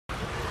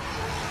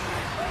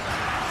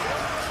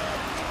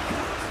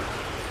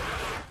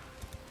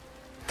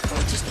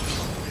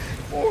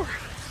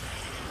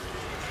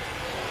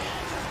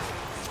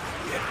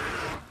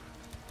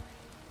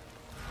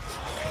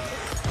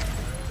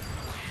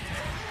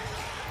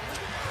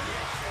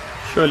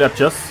Şöyle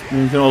yapacağız.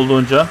 Mümkün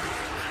olduğunca.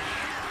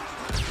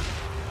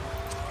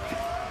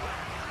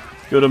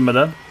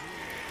 Görünmeden.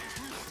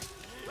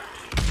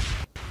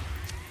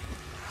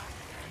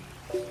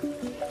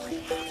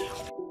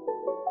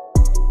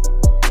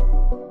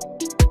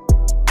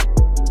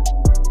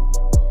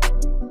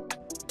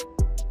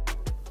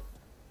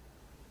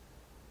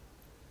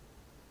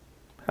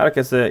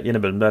 Herkese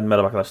yeni bölümden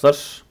merhaba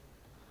arkadaşlar.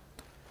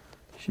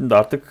 Şimdi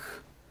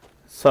artık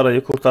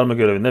sarayı kurtarma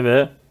görevine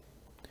ve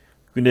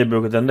güney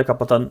bölgelerini de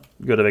kapatan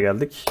göreve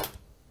geldik.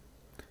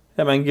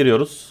 Hemen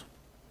giriyoruz.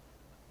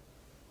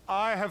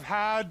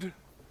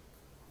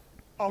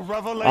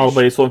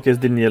 Albayı son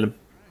kez dinleyelim.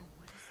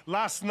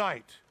 Last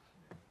night,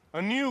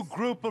 a new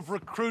group of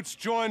recruits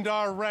joined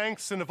our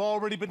ranks and have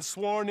already been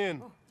sworn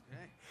in.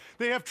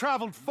 They have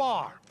traveled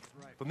far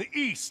from the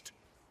east,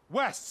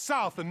 west,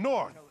 south, and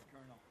north.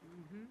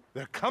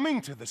 They're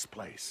coming to this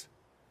place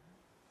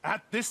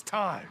at this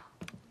time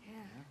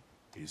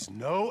is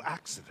no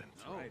accident.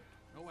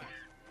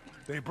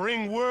 They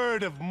bring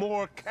word of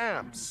more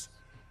camps,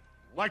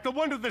 like the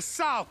one to the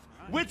south,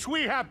 which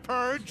we have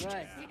purged.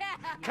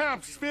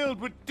 Camps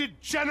filled with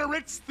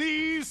degenerates,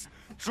 thieves,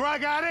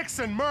 drug addicts,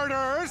 and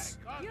murderers.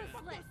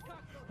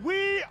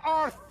 We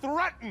are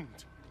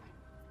threatened,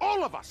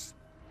 all of us.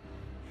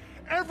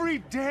 Every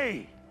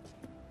day,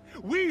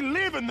 we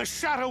live in the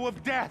shadow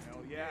of death.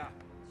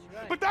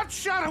 But that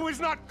shadow is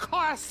not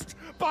cast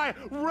by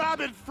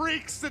rabid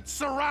freaks that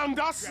surround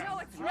us. No,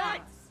 it's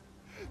not.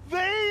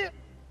 They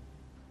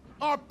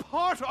are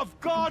part of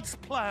God's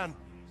plan.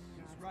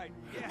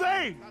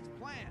 They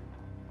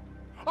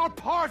are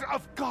part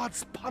of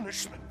God's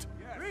punishment.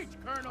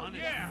 Colonel,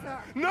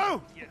 yeah.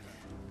 No!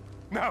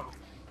 No!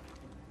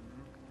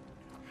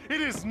 It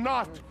is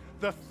not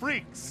the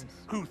freaks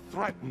who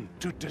threaten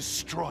to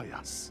destroy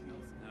us.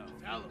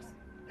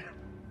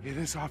 It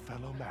is our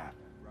fellow man.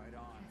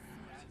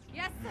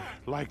 Yes, sir.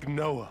 Like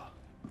Noah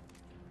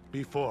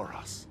before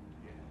us.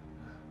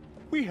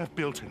 We have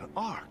built an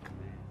ark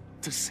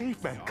to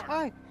save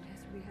mankind.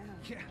 Yes,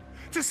 we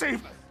have. To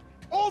save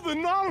all the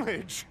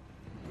knowledge.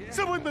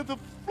 So when the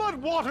flood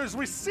waters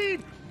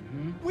recede,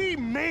 we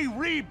may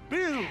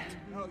rebuild.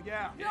 No,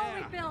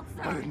 rebuild,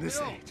 sir. But in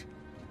this age,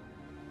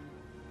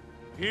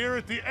 here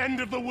at the end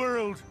of the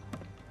world,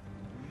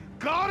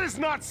 God is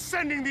not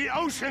sending the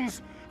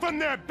oceans from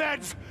their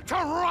beds to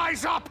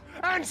rise up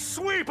and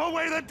sweep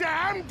away the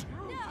damned.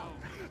 No.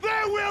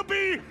 There will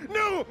be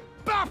no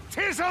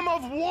baptism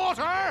of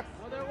water.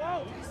 No, there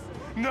won't.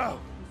 No.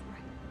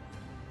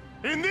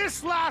 In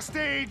this last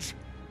age,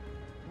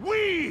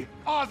 we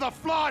are the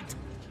flood.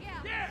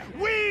 Yeah.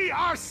 We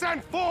are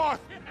sent forth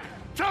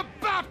to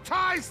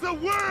baptize the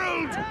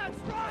world That's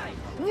right.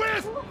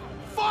 with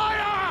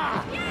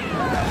fire.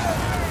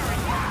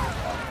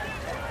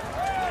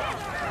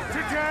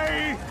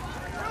 Today,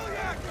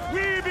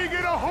 we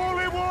begin a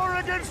holy war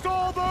against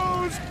all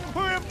those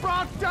who have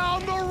brought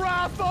down the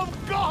wrath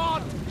of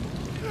God.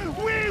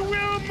 We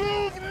will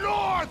move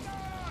north,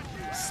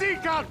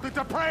 seek out the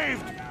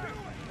depraved,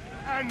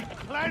 and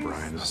cleanse.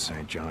 Brian, this is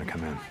St. John.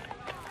 Come in.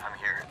 I'm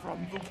here.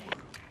 From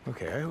the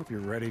Okay, I hope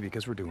you're ready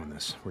because we're doing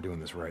this. We're doing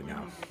this right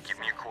now. Give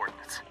me your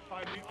coordinates.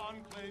 Find the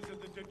enclaves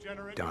of the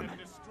degenerate Done. and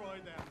destroy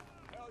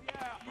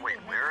them. Wait,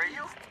 where are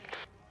you?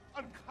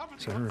 Uncover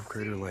the Center of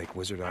Crater Lake,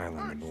 Wizard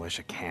Island, and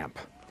Militia Camp.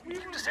 You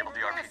disabled the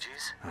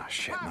RPGs? Oh,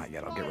 shit, not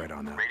yet. I'll get right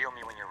on that. Radio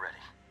me when you're ready.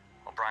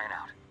 O'Brien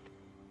out.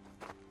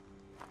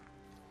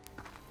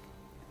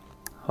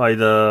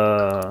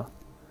 Hayda.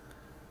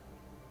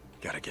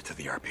 Gotta get to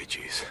the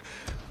RPGs.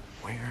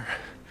 Where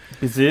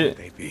Bizi would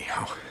they be?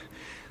 Oh,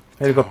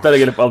 helikopterle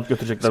gelip alıp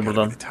götürecekler it's gotta be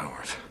buradan. the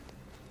towers.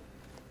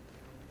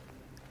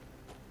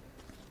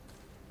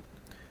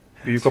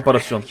 Büyük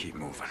operasyon. Keep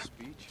moving.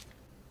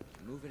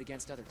 Move it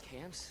against other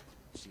camps?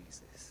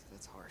 Jesus,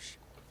 that's harsh.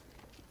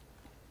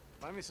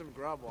 Find me some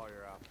grub while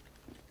you're out.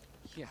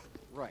 Yeah,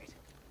 right.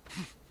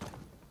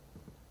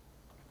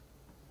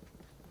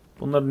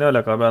 Bunlar ne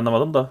alaka ben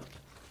anlamadım da.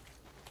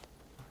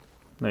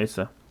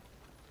 Neyse.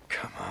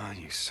 Come on,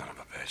 you son of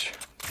a bitch.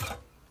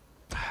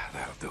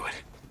 That'll do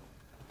it.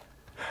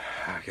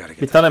 I gotta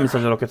get Bir tane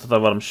mesaj roket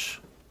atar varmış.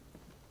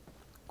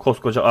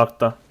 Koskoca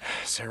arkta.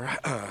 Sarah,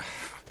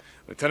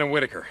 Lieutenant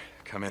Whitaker,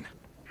 come in.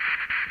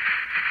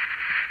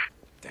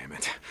 Damn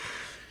it.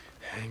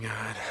 Hang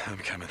on,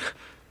 I'm coming.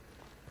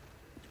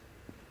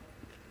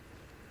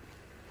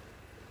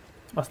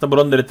 Aslında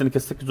buranın deletini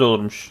kessek güzel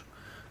olurmuş.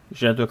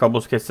 Jeneratör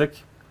kablosu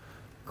kessek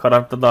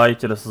karanlıkta daha iyi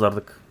içeri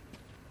sızardık.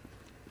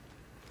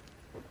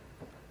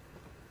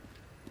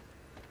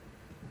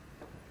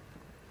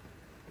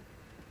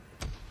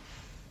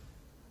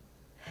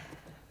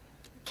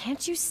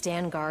 Can't you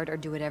stand guard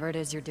or do whatever it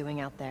is you're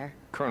doing out there?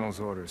 Colonel's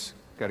orders.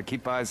 Gotta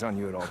keep eyes on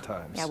you at all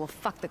times. Yeah, well,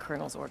 fuck the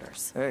Colonel's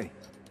orders. Hey,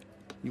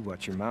 you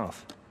watch your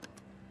mouth.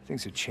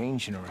 Things are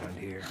changing around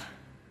here.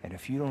 And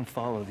if you don't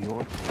follow the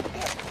order...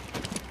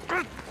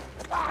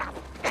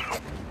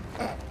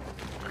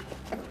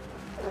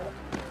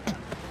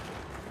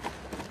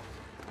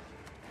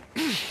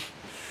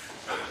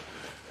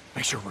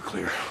 sure we're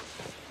clear.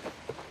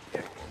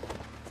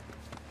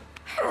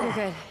 You're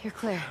good. You're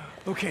clear.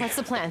 Okay. What's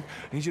the plan?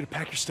 I need you to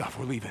pack your stuff.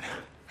 We're leaving.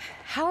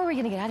 How are we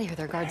gonna get out of here?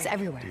 There are guards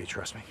everywhere. Do you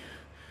trust me?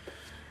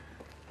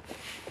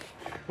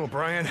 Well,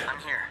 Brian, I'm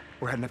here.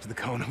 we're heading up to the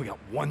cone. We got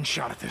one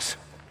shot at this.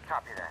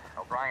 Copy that.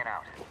 O'Brien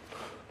out.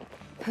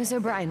 Who's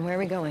O'Brien? Where are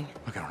we going?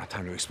 Look, I don't have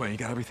time to explain. You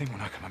got everything? We're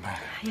not coming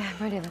back. Yeah,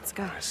 I'm ready. Let's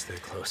go. Stay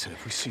close, and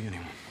if we see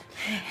anyone...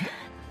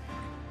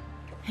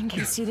 In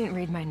case you didn't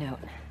read my note.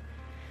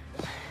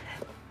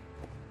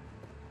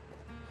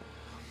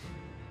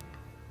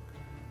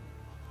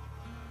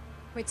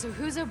 Wait, so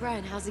who's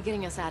O'Brien? How's he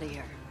getting us out of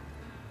here?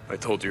 I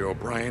told you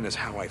O'Brien is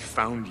how I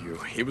found you.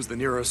 He was the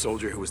Nero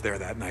soldier who was there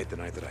that night, the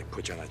night that I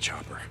put you on that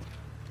chopper.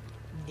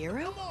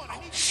 Nero?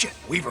 Oh, shit,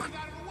 Weaver.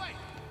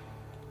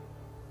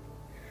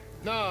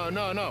 No,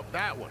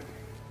 that one.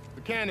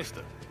 The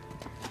canister.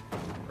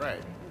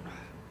 Right.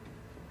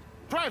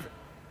 Private,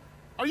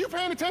 are you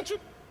paying attention?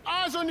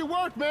 Eyes on your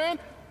work, man.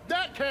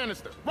 That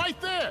canister, right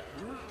there.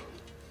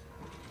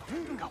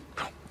 Go.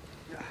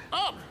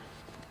 Up!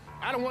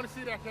 I don't want to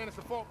see that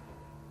canister fall.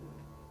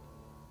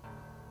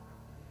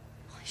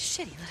 Holy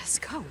shit, he let us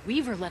go.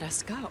 Weaver let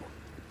us go.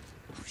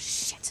 Oh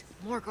shit,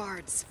 more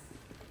guards.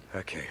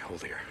 Okay,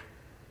 hold here.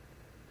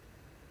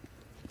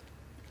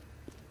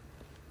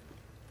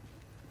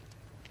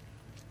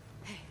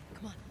 Hey,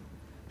 come on.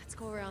 Let's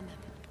go around them.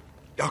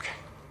 Okay.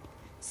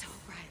 So,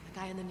 O'Brien, the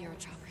guy in the Nero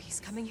chopper, he's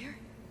coming here?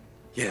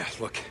 Yeah,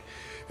 look,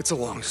 it's a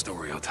long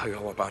story. I'll tell you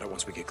all about it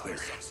once we get clear.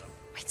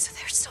 Wait, so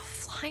they're still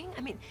flying?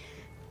 I mean,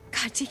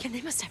 God, Deacon, they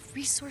must have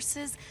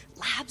resources,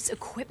 labs,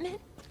 equipment?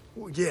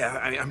 Well, yeah,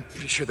 I'm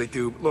pretty sure they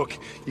do. Look,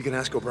 you can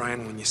ask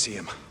O'Brien when you see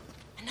him.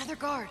 Another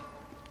guard.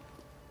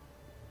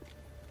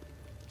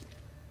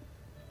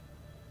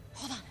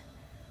 Hold on.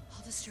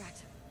 I'll distract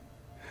him.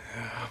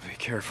 Be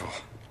careful.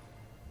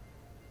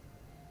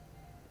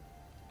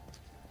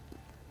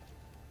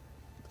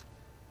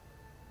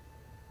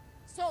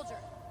 Soldier,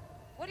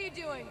 what are you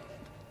doing?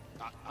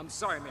 I'm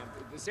sorry, ma'am.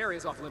 This area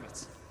is off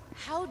limits.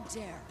 How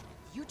dare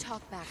you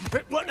talk back?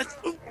 What?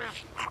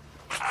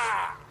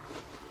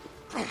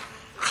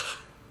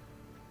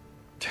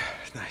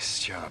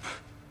 Nice job.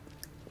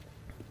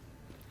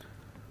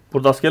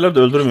 Burada askerler de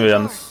öldürmüyor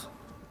yalnız.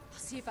 I'll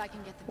see if I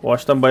can get them. O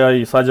açıdan bayağı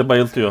iyi. Sadece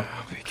bayıltıyor.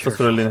 Kısa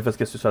süreli nefes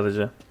kesiyor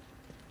sadece.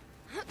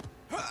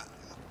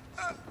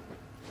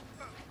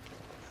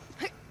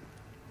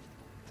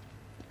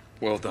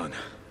 Well done.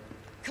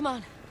 Come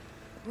on.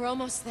 We're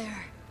almost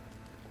there.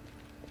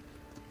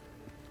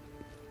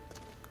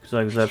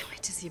 Güzel güzel. Can't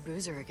wait to see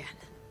Boozer again.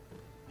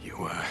 You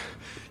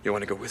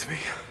want to go with me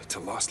to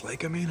Lost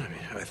Lake? I mean,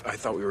 I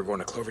thought we were going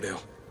to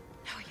Cloverdale.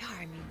 Oh, yeah,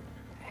 I mean,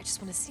 I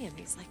just want to see him.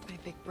 He's like my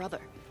big brother.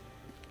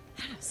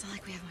 I don't know, it's not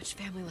like we have much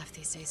family left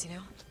these days, you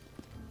know?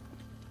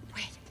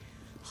 Wait,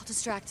 I'll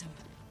distract him.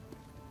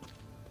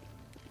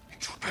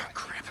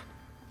 Crap.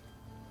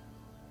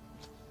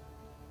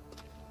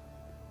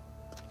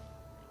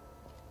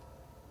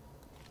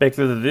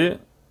 Bekle dedi.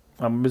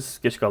 Ama biz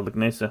geç kaldık.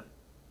 Neyse.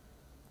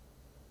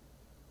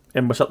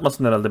 En baş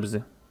atmasın herhalde bizi.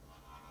 I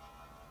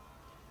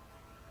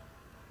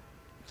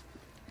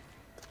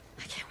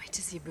can't wait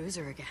to see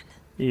Boozer again.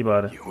 İyi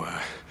bari.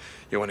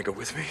 You want to go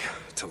with me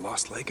to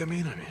Lost Lake? I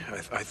mean,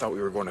 I thought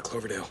we were going to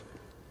Cloverdale.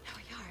 Oh,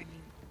 yeah, I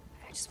mean,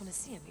 I just want to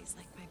see him. He's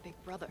like my big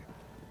brother. I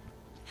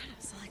don't know,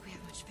 it's not like we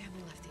have much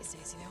family left these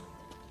days, you know?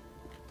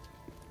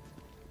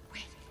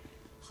 Wait,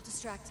 I'll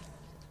distract him.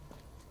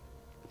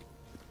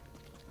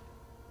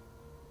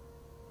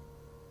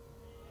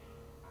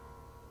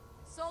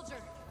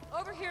 Soldier,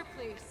 over here,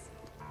 please.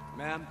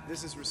 Ma'am,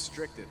 this is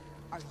restricted.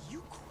 Are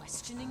you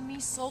questioning me,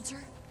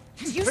 soldier?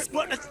 Do you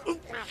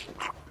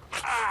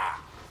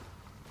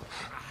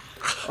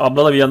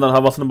Abla da bir yandan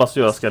havasını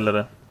basıyor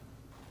askerlere.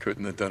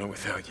 Couldn't have done it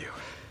without you.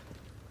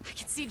 I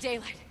can see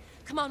daylight.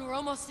 Come on, we're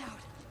almost out.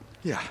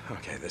 Yeah,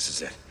 okay, this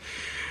is it.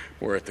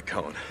 We're at the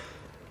cone.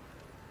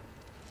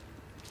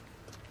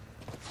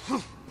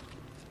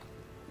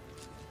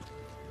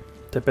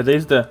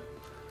 Tepedeyiz de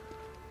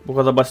bu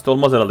kadar basit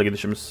olmaz herhalde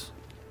gidişimiz.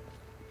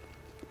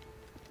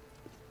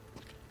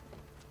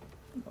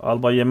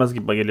 Albay yemez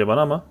gibi geliyor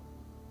bana ama.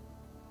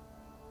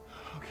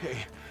 Okay,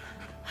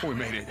 we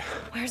made it.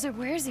 Where's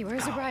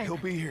O'Brien? He'll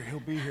be here.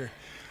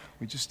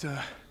 We just,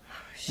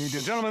 need to...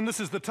 Gentlemen, this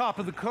is the top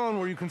of the cone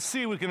where you can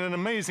see we get an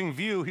amazing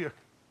view here.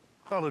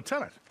 Oh,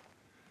 Lieutenant,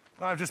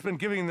 I've just been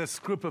giving this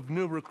group of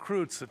new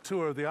recruits a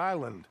tour of the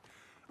island.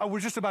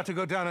 We're just about to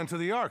go down into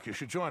the Ark. You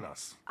should join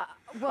us.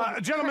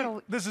 Gentlemen,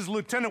 Colonel... this is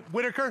Lieutenant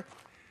Whitaker.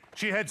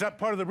 She heads up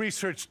part of the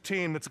research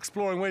team that's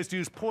exploring ways to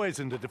use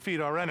poison to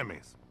defeat our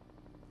enemies.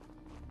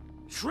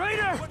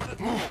 Traitor!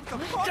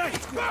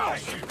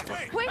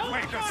 Wait,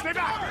 stay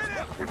back!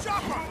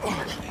 Chopper!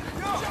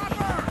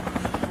 Chopper!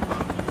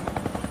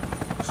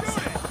 Shoot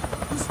it!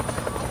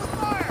 Open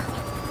fire!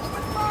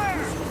 Open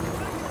fire!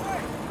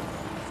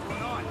 What's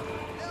going on?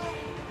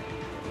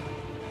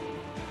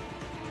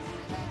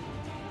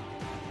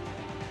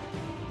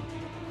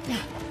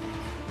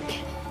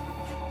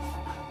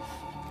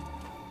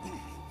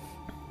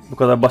 Bu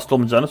kadar basit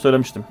olmayacağını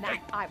söylemiştim. Nah,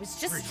 was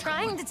just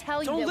trying to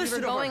tell you Don't that we listen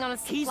were to going her. on a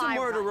supply He's a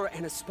murderer run.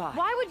 and a spy.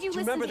 Why would you Do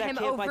listen remember to that him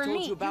camp I over told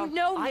me? you about? You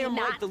know I me, am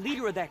Matt. like the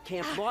leader of that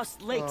camp.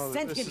 Lost Lake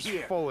sent this him is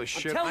here. full of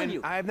shit. I'm telling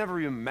you. I've never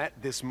even met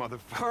this motherfucker.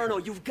 Colonel,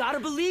 you've got to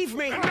believe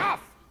me.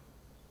 Enough!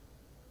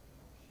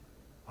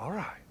 All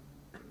right.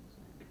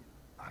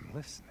 I'm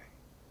listening.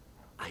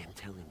 I am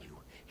telling you,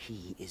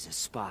 he is a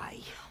spy.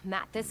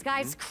 Matt, this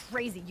guy's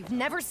crazy. You've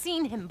never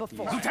seen him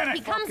before. Lieutenant!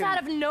 He comes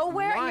out of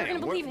nowhere and you're gonna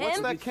believe What's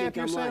him? that You camp think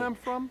you're I'm saying lying? I'm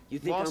from? You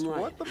think Lost I'm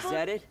lying? what the Is fuck?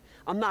 that it?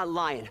 I'm not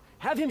lying.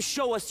 Have him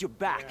show us your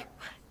back.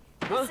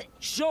 Huh?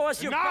 Show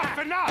us your Enough!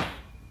 back. Enough!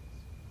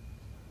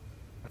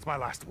 That's my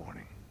last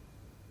warning.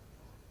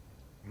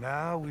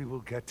 Now we will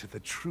get to the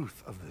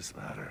truth of this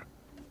matter.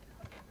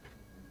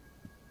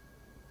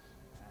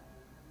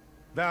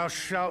 Thou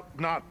shalt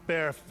not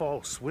bear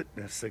false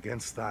witness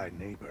against thy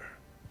neighbor.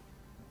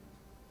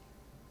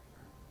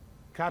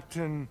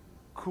 Captain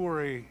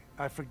Kuri,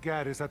 I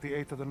forget, is that the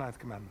 8th or the 9th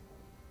commandment?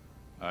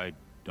 I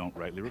don't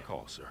rightly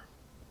recall, sir.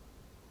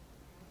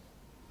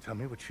 Tell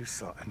me what you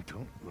saw, and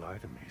don't lie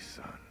to me,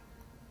 son.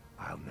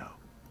 I'll know.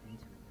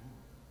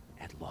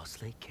 At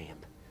Lost Lake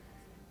Camp,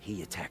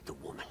 he attacked a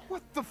woman.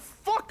 What the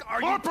fuck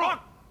are you Corporal!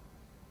 talking?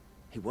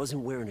 He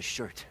wasn't wearing a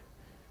shirt.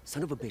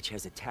 Son of a bitch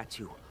has a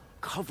tattoo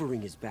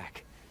covering his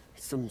back.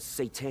 It's some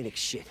satanic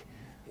shit.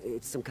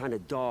 It's some kind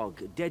of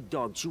dog, a dead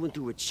dog chewing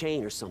through a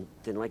chain or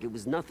something, like it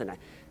was nothing.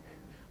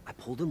 I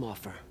pulled him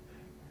off her.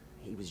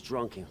 He was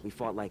drunk and we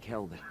fought like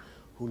hell, but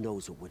who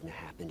knows what wouldn't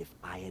have happened if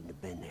I hadn't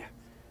have been there.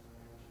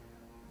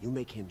 You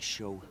make him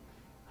show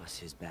us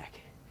his back,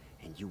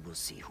 and you will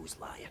see who's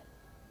lying.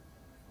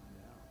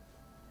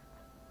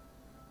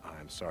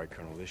 I'm sorry,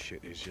 Colonel. This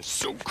shit is just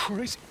so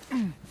crazy.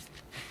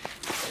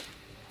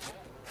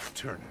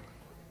 Turn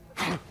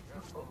him.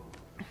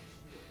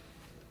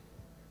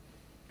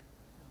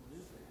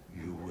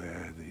 You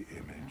wear the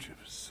image of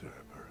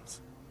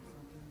Cerberus,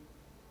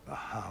 the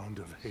Hound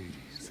of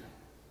Hades.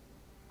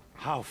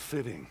 How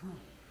fitting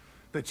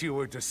that you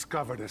were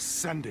discovered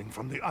ascending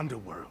from the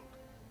underworld.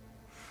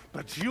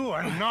 But you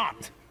are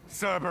not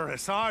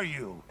Cerberus, are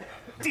you?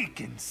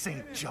 Deacon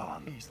St.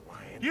 John. He's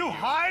lying. You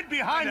hide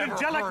behind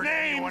angelic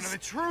names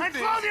and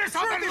clothe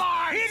yourself in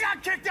lies. He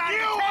got kicked out of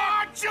the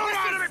camp. You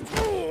are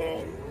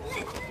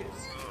Judas.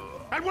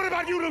 And what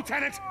about you,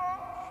 Lieutenant?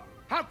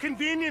 How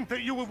convenient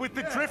that you were with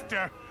the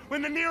Drifter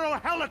when the Nero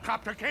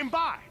helicopter came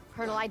by.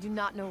 Colonel, I do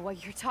not know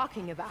what you're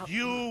talking about.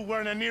 You were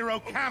in a Nero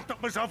camp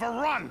that was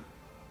overrun.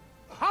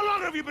 How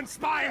long have you been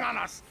spying on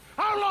us?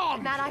 How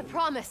long? Matt, I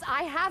promise,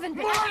 I haven't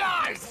been— More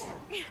lies!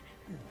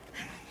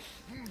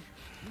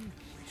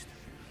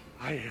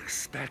 I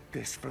expect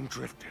this from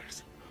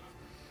Drifters.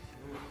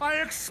 I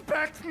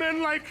expect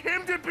men like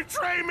him to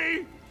betray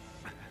me!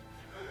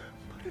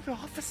 But an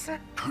officer?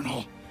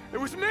 Colonel! It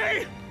was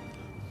me!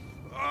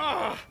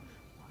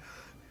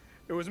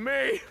 It was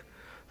me!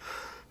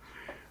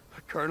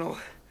 Colonel,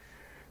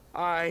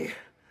 I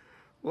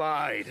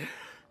lied.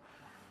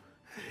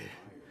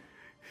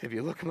 If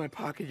you look in my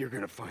pocket, you're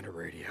gonna find a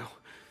radio.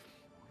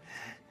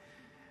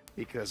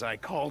 Because I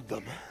called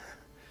them.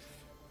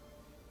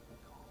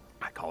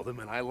 I called them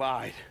and I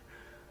lied.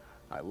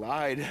 I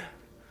lied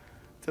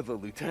to the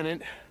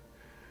lieutenant.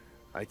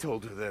 I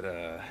told her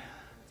that,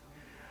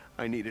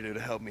 I needed her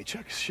to help me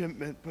check a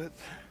shipment, but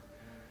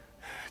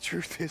the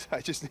truth is,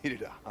 I just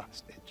needed a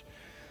hostage.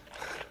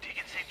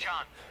 Deacon St.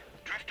 John,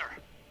 Drifter,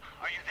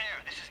 are you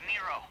there? This is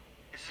Nero.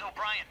 This is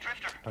O'Brien,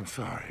 Drifter. I'm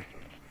sorry.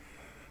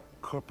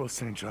 Corporal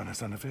St. John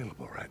is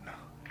unavailable right now.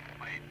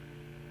 Wait,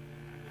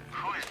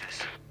 who is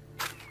this?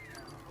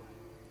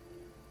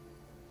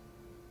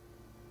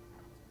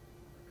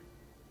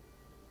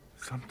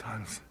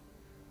 Sometimes,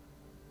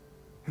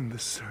 in the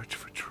search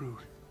for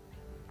truth,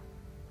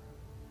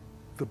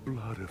 the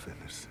blood of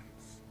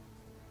innocence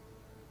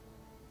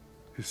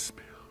is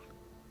spilled.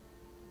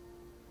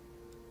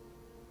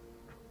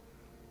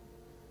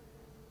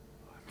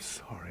 I'm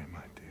sorry,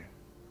 my dear.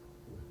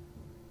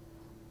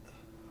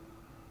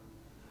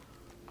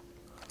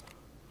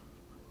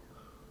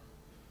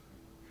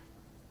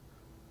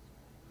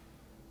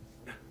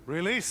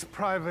 Release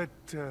Private,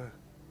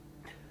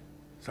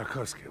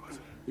 Sarkovsky, was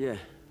it? Yeah.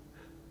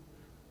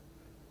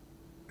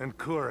 And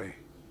Kuri,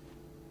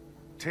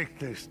 take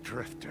this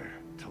Drifter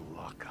to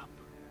lockup.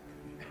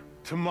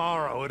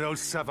 Tomorrow at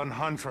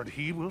 0700,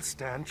 he will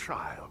stand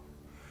trial,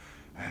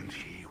 and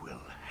he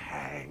will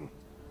hang.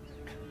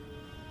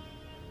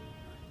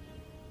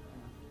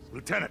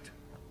 Lieutenant,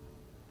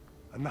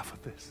 enough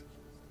of this.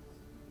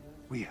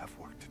 We have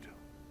work to do.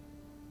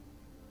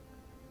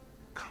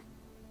 Come.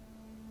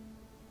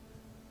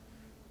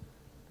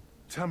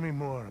 Tell me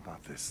more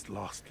about this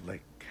Lost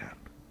Lake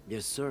camp.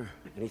 Yes, sir.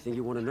 Anything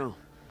you want to know?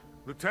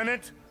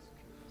 Lieutenant?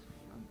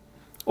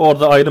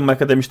 Orada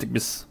ayrılmaya demiştik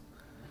biz.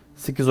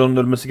 8 onun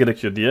ölmesi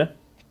gerekiyor diye.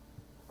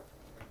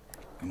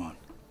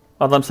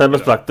 Adam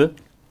serbest bıraktı.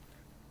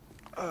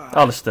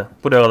 Al işte.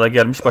 Buraya kadar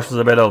gelmiş,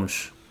 başımıza bela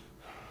olmuş.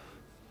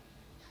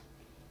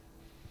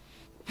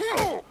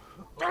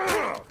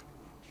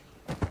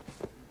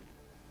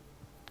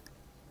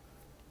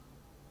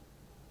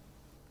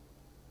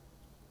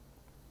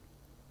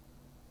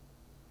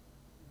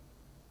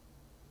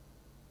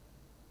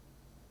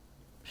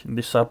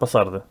 Şimdi şarpa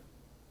sardı.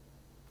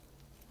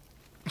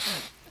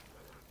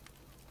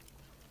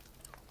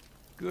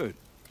 Good.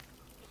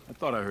 I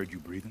thought I heard you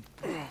breathing.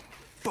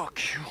 Fuck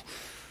you.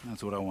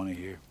 That's what I want to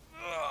hear.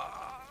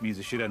 Means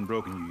the shit hadn't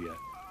broken you yet.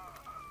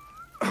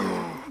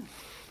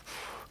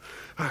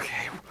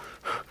 Okay.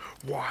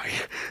 Why?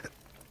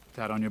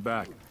 Tat on your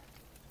back.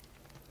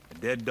 A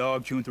dead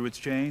dog chewing through its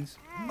chains?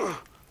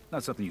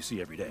 Not something you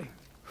see every day.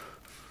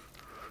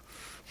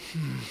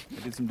 I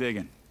did some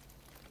digging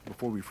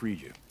before we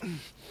freed you.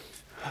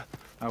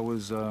 I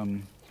was, I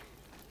don't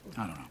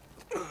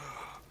know,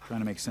 trying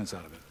to make sense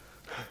out of it.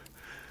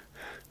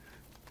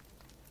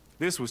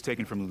 This was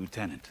taken from the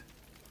lieutenant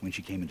when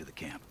she came into the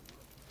camp.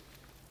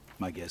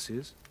 My guess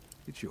is,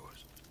 it's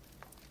yours.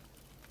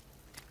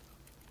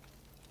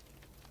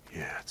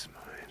 Yeah, it's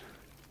mine.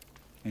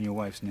 And your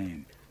wife's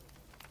name?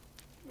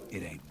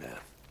 It ain't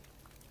Beth.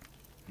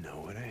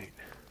 No, it ain't.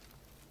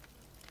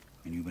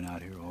 And you've been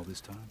out here all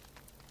this time?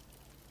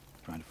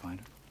 Trying to find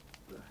her?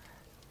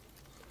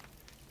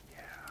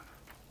 Yeah.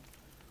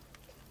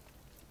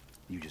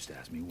 You just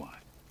asked me why.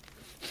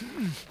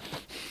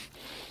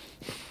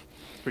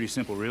 Pretty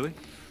simple, really.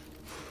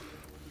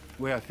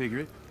 The way I figure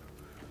it,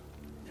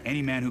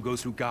 any man who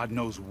goes through God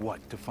knows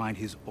what to find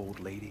his old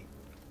lady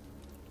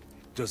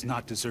does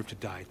not deserve to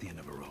die at the end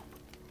of a rope.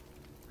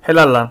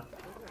 Helal lan.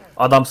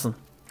 Adamsın.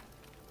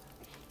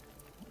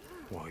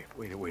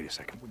 Wait a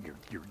second.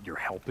 You're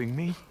helping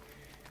me?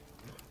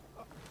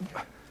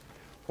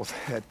 Well,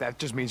 that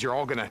just means you're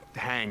all gonna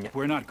hang.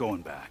 We're not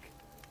going back.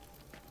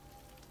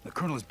 The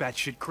Colonel is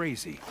batshit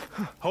crazy.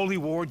 Holy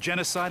war,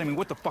 genocide, I mean,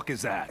 what the fuck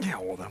is that? Yeah,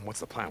 well then, what's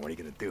the plan? What are you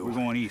gonna do? We're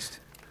going east.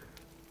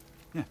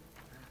 Yeah.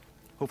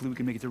 Hopefully we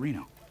can make it to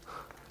Reno.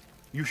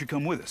 You should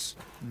come with us.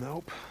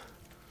 Nope.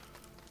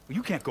 Well,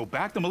 you can't go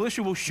back. The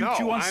militia will shoot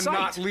you on sight. I'm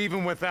not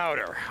leaving without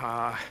her.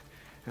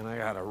 And I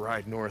gotta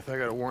ride north. I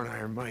gotta warn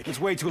Iron Mike. It's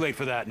way too late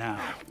for that now.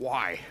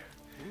 Why?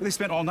 They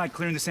spent all night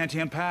clearing the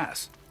Santiam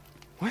Pass.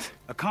 What?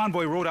 A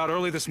convoy rode out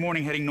early this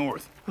morning heading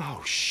north.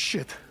 Oh,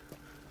 shit.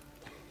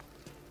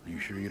 Are you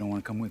sure you don't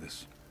want to come with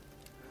us?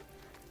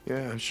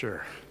 Yeah, I'm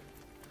sure.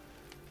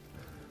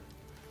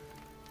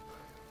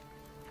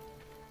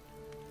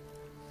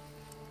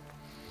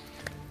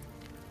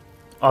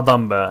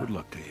 Adam be. Good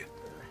luck to you,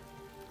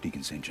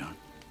 Deacon St. John.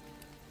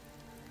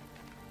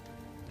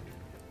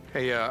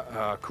 Hey,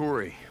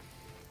 Corey.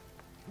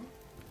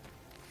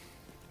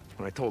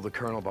 When I told the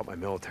Colonel about my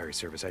military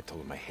service, I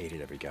told him I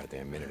hated every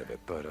goddamn minute of it,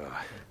 but,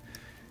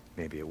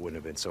 maybe it wouldn't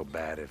have been so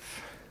bad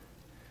if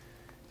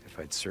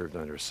I'd served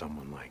under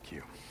someone like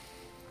you.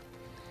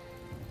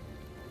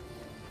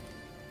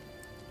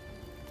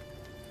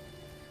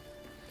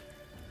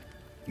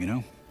 You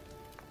know,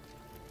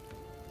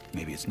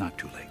 maybe it's not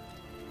too late.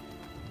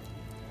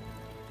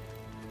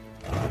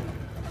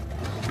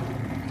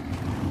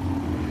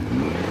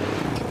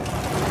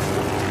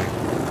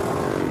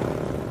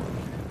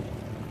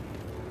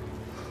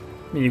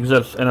 İyi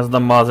güzel. En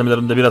azından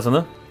malzemelerimde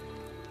birazını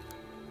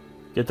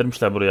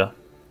getirmişler buraya.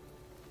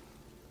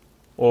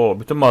 Oo,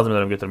 bütün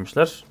malzemelerimi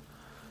getirmişler.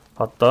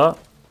 Hatta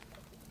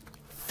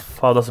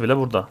fazlası bile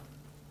burada.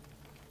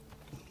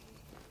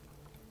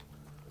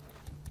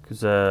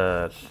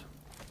 Güzel.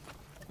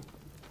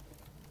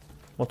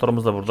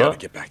 Motorumuz da burada.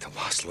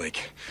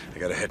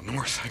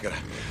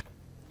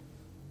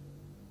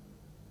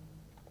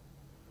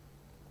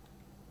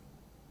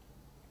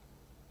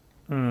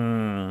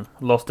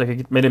 Lost Lake'e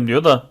gitmeliyim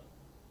diyor da.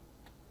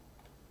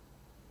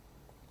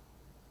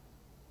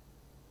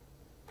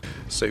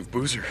 Save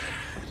Boozer,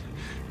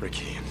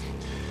 Ricky,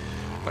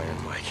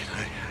 Iron Mike.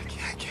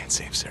 I can't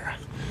save Sarah.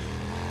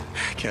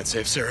 I can't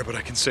save Sarah, but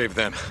I can save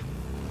them.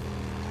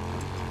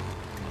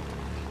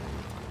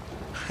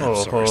 I'm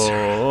sorry,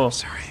 Sarah. I'm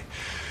sorry,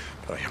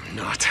 but I am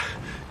not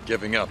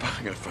giving up.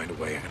 I'm gonna find a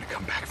way. I'm gonna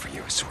come back for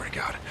you. I swear to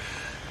God,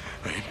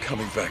 I am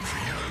coming back for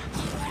you.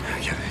 I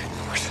gotta head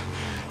north.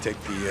 Take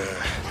the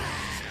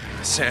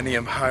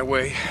Santiam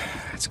Highway.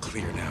 It's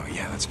clear now.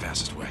 Yeah, that's the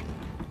fastest way.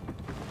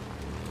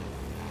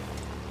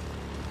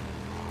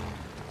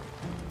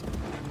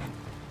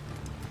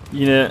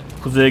 Yine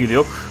kuzeye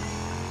gidiyor.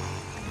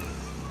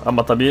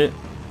 Ama tabii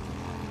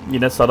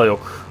yine Sara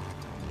yok.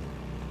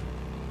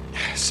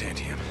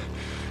 Santiam.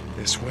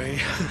 This way.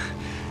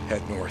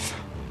 Head north.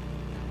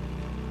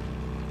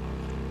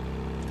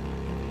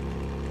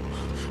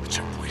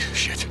 Checkpoint.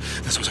 Shit.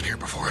 This wasn't here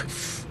before.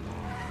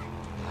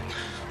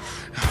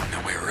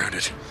 No way around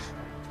it.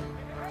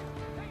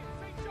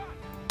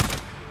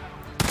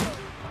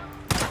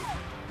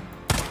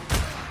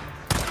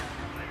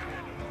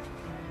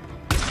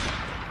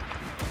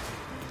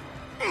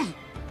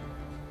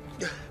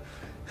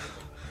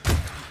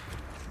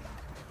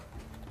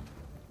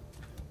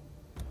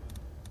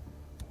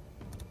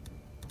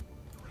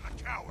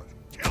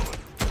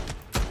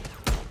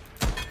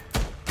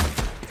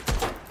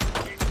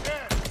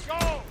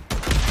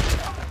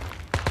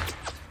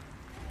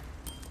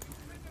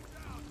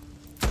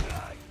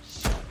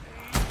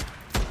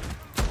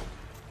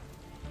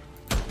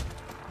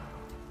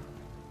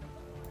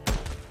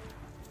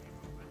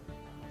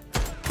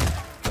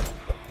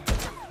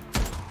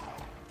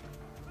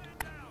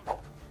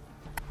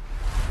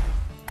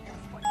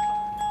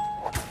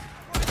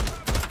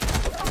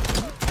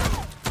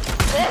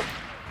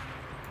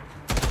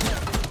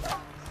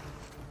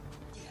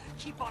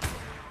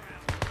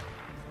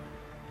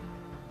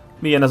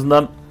 Bir en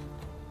azından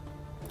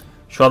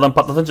şu adam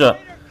patlatınca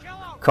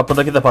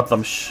kapıdaki de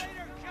patlamış.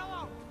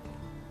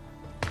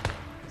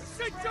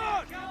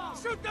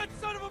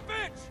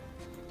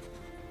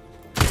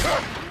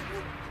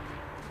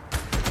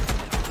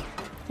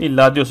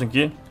 İlla diyorsun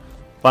ki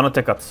bana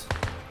tek at.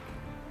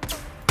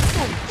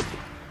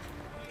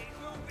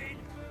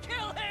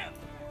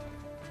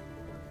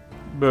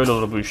 Böyle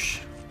olur bu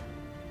iş.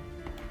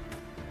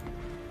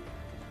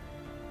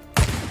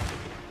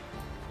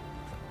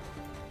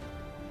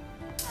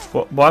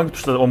 Bu hangi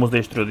tuşla omuz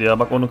değiştiriyordu ya?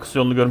 Bak onun kısa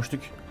yolunu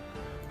görmüştük.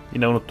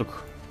 Yine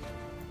unuttuk.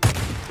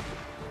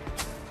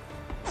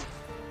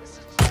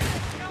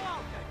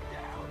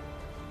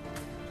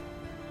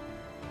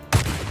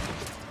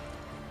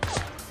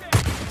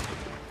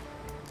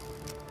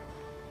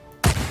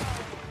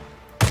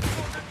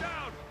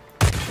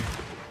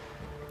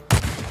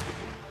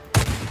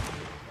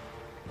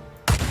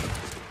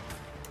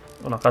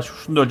 Ona kaç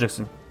kurşun da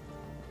öleceksin.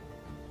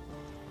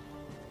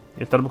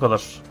 Yeter bu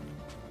kadar.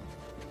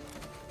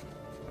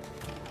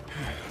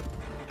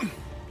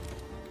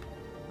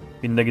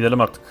 Bin de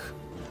gidelim artık.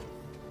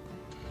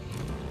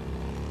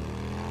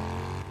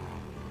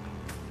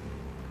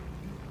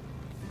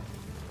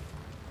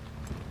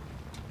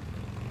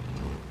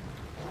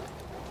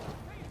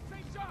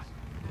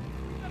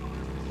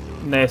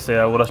 Neyse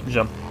ya,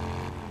 uğraşmayacağım.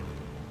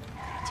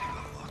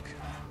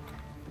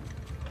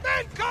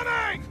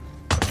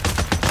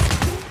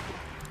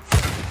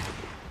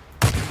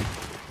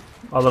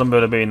 Alırım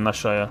böyle beynini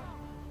aşağıya.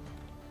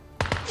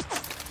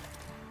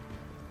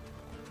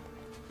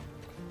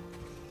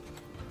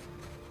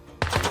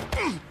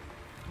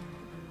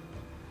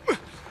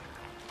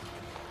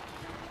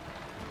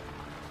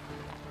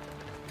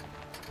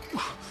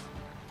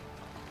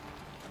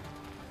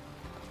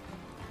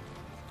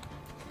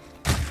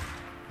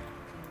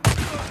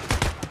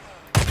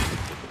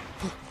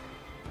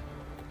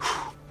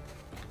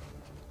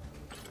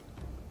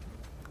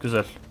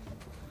 Güzel.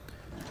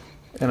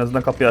 En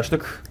azından kapıyı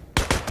açtık.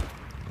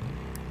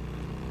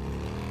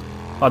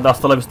 Hadi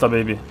hasta la vista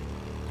baby.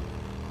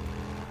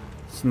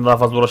 Şimdi daha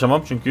fazla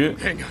uğraşamam çünkü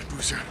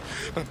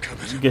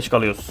geç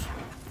kalıyoruz.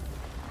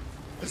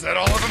 Is that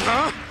all of them,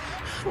 huh?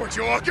 Where'd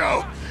you all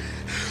go?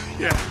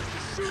 Yeah.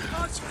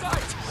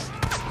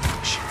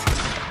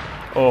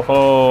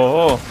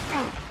 Oho.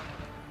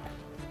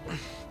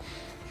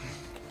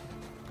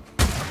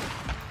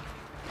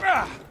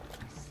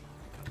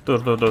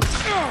 Dur.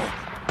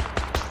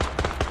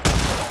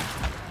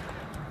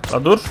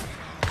 La dur.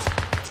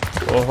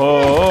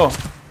 Oho.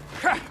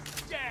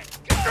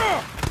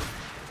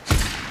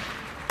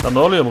 Lan ne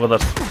oluyor bu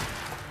kadar?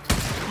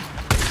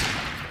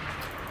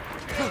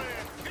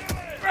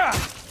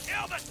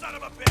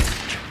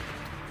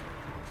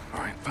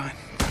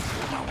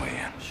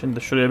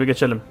 Şimdi şuraya bir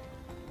geçelim.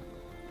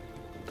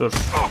 Dur.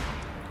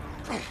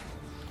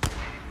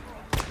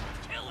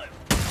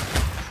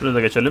 Şuraya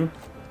da geçelim.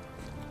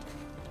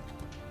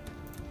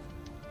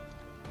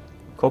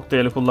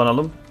 Kokteyli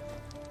kullanalım.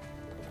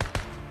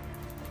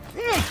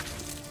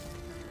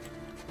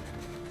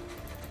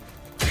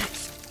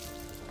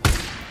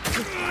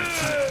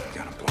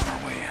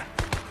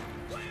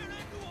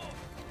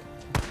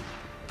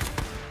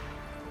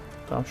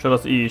 Tamam,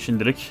 şurası iyi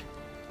şimdilik.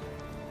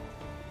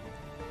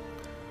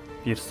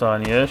 Bir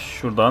saniye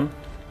şuradan.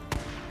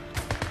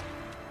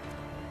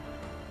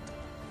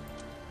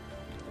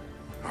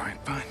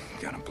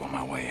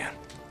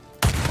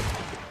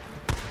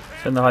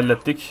 Seni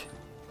hallettik.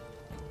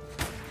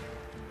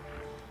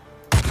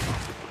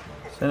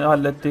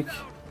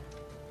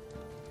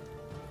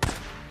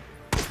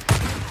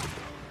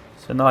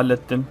 Seni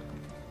hallettim.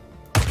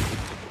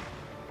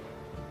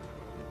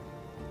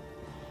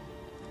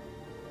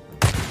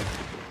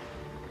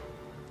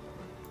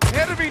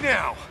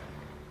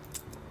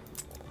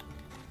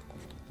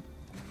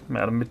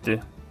 Mermi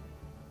bitti.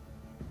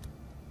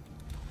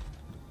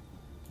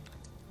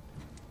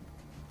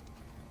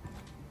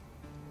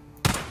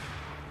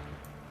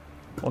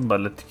 Onu da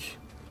hallettik.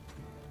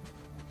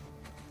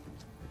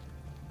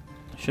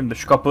 Şimdi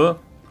şu kapı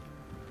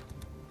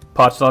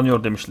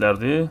parçalanıyor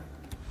demişlerdi.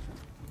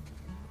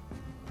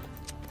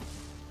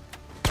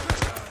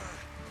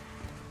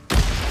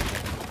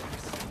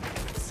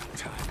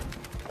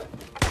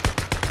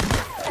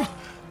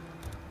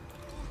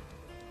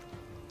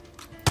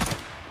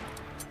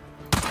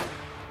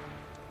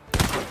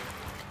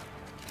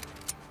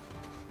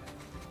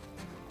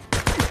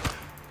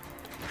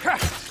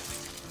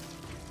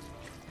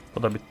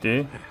 Bu da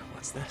bitti.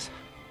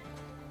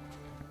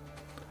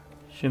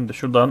 Şimdi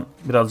şuradan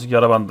birazcık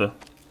yara bandı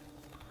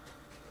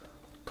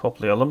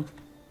toplayalım.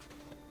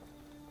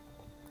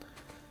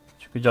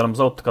 Çünkü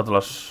canımıza ot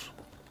tıkadılar.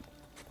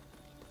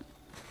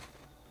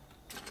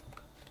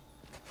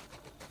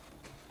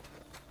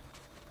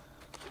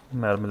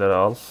 Mermileri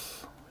al.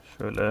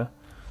 Şöyle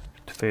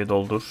tüfeği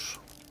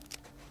doldur.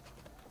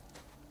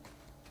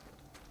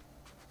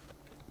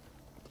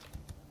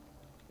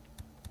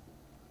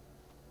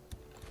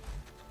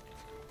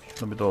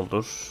 Şunu bir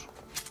doldur.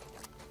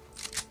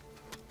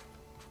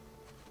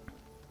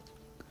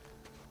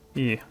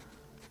 İyi.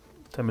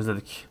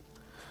 Temizledik.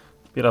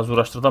 Biraz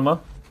uğraştırdı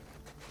ama.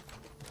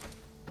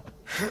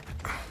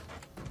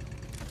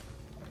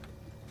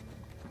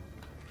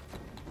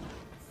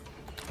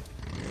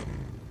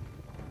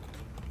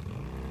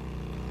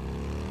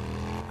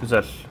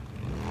 Güzel.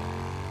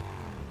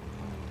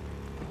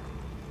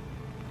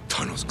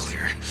 Tunnel's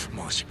clear.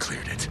 Militia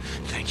cleared it.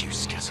 Thank you,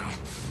 Schizo.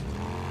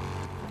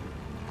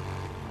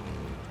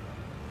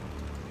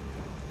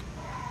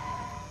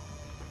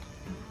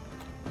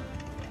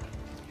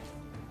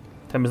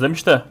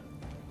 Temizlemiş de.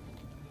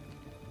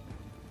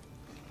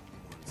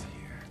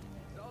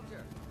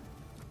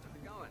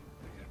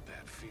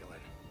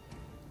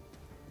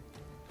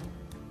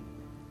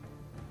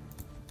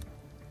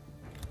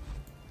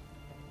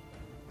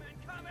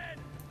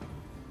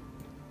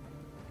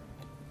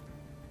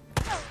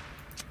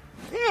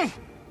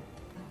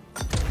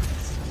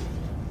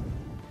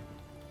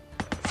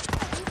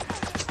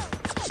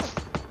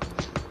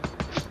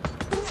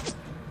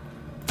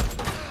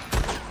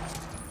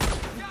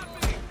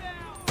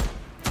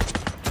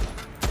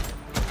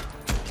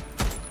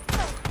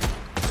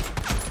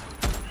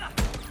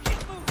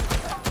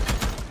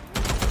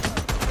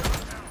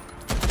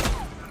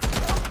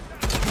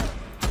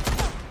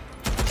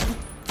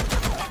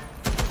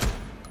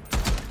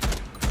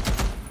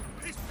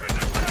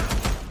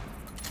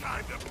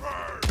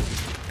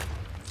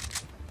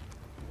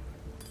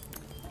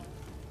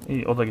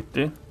 İyi, o da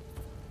gitti.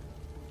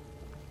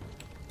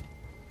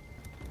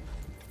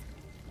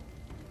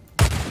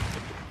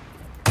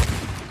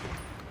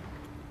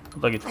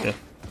 O da gitti.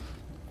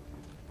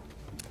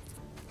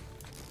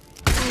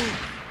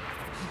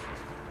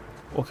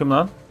 O kim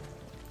lan?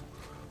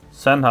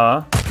 Sen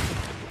ha?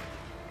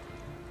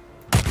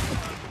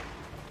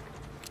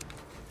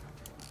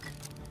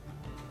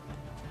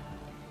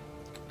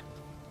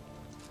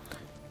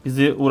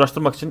 Bizi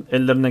uğraştırmak için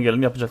ellerinden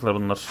geleni yapacaklar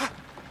bunlar.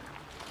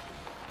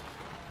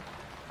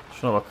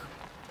 Şuna bak.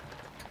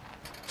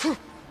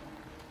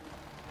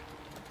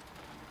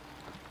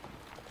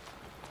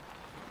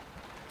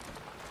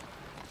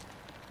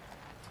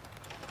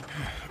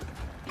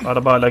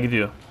 Araba hala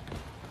gidiyor.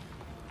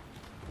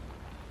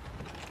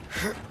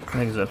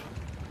 Ne güzel.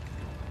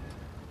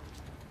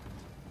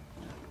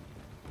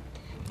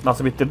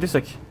 Nasıl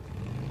bitirdiysek.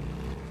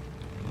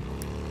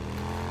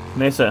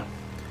 Neyse.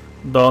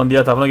 Dağın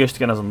diğer tarafına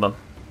geçtik en azından.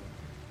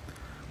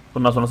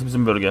 Bundan sonrası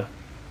bizim bölge.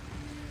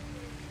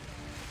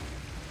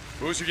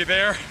 Boozer, you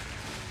there?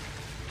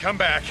 Come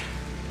back.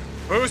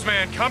 Booze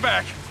man, come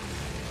back.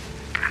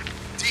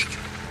 Deke,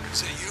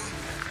 is that you?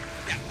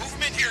 Yeah, move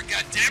him in here,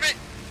 goddammit!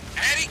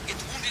 Addy, get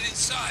wounded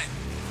inside.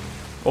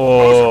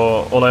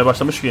 Oo, olay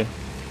başlamış ki.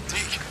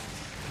 Deke,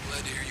 glad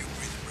to hear you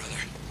breathing,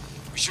 brother.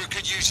 We sure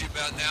could use you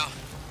about now.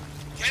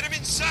 Get him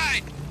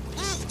inside!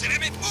 Move,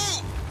 damn it,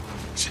 move!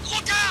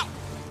 Look out!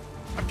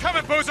 I'm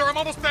coming, Boozer, I'm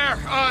almost there.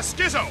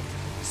 Schizo!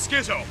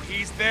 Schizo,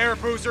 he's there,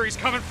 Boozer, he's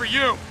coming for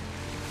you.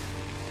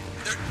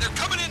 They're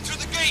coming in through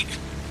the gate!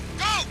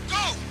 Go,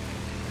 go!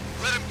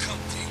 Let him come,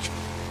 Deke.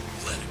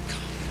 Let him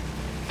come.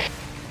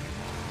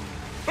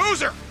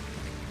 Boozer!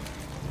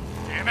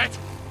 Damn it!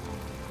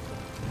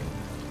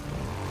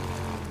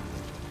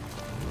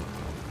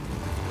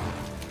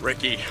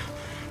 Ricky,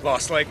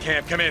 Lost Leg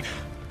Camp, come in.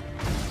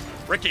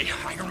 Ricky,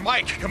 Iron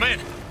Mike, come in.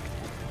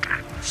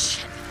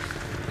 Shit.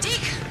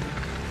 Deke,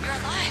 you're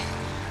alive.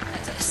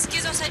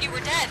 Schizo said you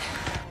were dead.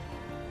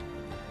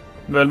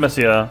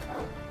 Ölmesi ya.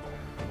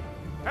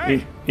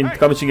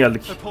 İntikam için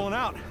geldik. They're pulling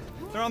out.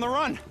 They're on the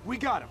run. We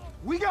got him.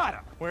 We got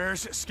him.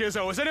 Where's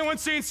Schizo? Has anyone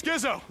seen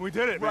Schizo? We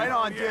did it, man. Right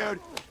on, dude.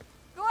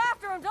 Go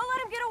after him. Don't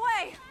let him get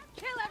away.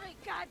 Kill every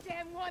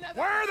goddamn one of them.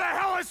 Where the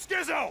hell is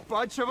Schizo?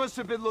 Bunch of us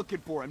have been looking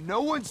for him.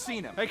 No one's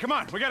seen him. Hey, come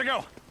on. We gotta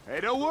go.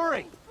 Hey, don't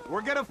worry.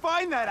 We're gonna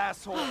find that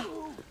asshole.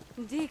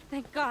 Deke,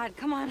 thank God.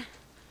 Come on.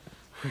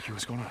 Ricky,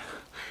 what's going on?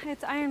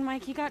 It's Iron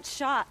Mike. He got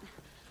shot.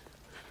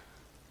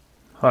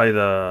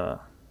 Hayda.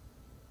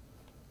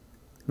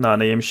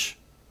 Nane yemiş.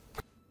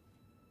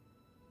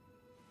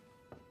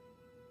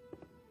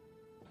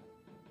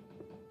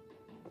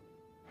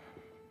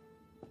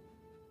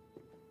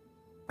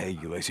 Hey,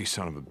 you lazy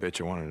son of a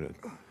bitch. I wanted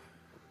to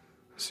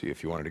see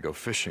if you wanted to go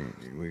fishing.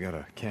 We got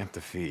a camp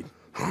to feed.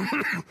 You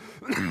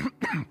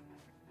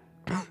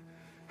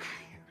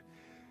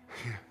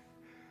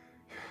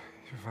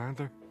found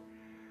her?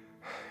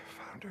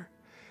 Found her?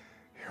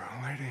 Your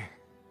old lady?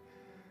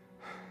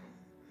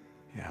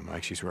 Yeah,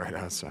 Mike, she's right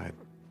outside.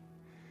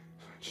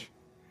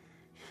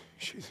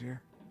 She's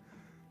here?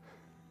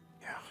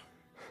 Yeah.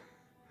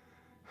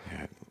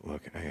 Yeah,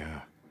 look,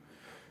 I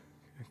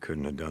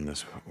couldn't have done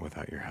this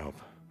without your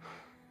help.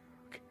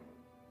 Okay.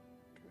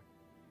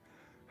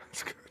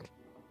 That's good.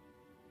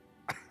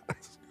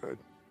 That's good.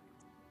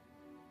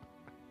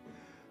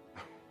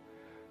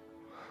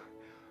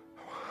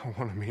 I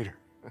want to meet her.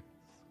 It's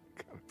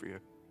gotta be a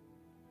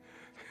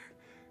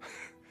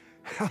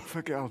hell of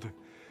a gal to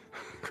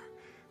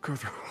go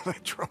through all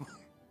that trouble.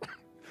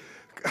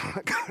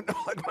 God, no,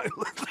 I might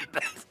live like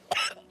that.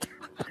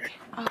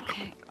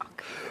 Okay.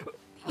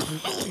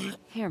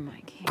 Here,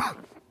 Mike. Here.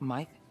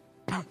 Mike,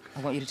 I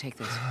want you to take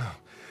this.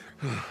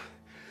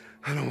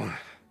 I don't want it.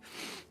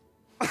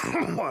 I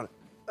don't want it.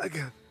 I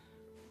got...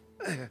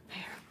 Here,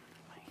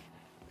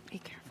 be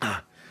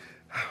careful.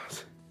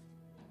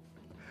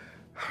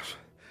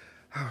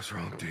 I was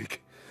wrong,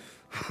 Deke.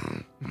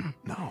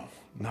 No.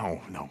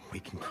 We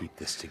can keep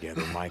this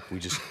together, Mike.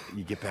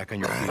 You get back on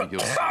your feet.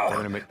 We're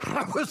gonna make...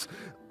 I was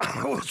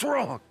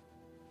wrong.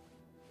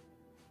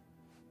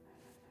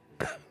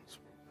 I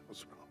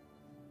was wrong.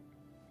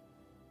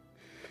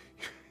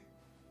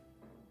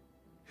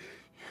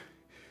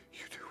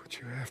 You do what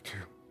you have to.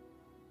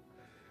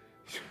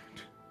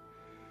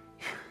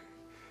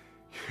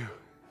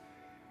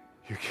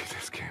 You keep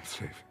this camp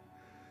safe.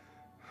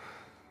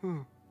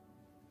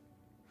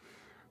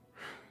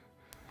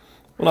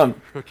 Ulan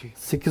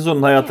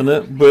 8-10'un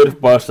hayatını bu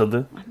herif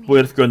bağışladı. Bu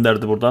herif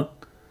gönderdi buradan.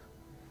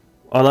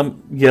 Adam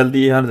geldi,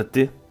 ihanet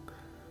etti.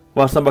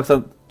 Varsan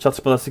baksan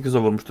çatışmada 8-10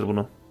 vurmuştur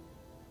bunu.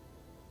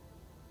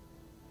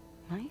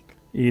 Mike?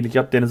 İyilik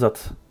yap, denize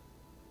at.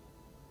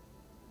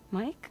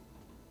 Mike?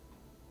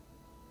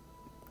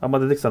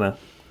 Ama dedik sana,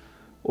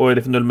 o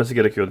herifin ölmesi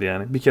gerekiyordu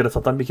yani. Bir kere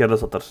satan bir kere de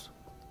satar.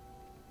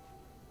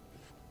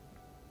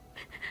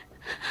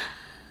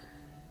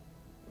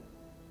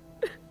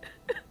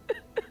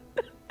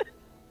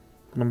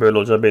 Bunun böyle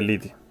olacağı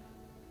belliydi.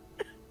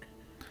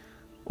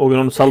 O gün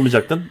onu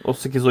salmayacaktın. O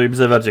 8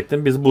 bize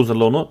verecektin. Biz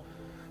Buzzer'la onu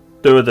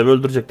döve döve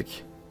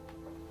öldürecektik.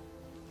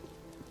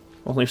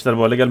 O zaman işler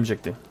bu hale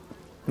gelmeyecekti.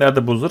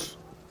 Nerede Buzzer?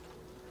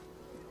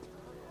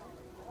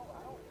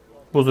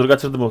 Buzzer'ı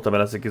kaçırdı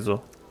muhtemelen 8 o.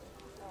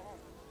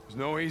 There's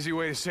no easy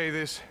way to say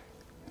this.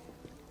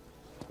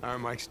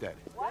 Iron Mike's dead.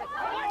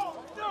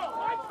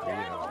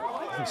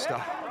 He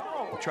stopped.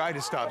 He tried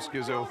to stop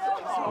Skizzo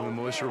when the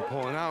militia were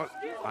pulling out.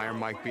 Iron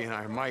Mike being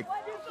Iron Mike.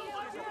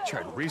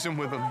 Tried to reason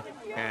with him,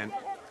 and...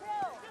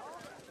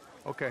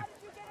 Okay.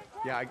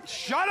 Yeah,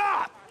 shut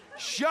up!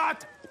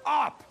 Shut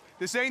up!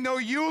 This ain't no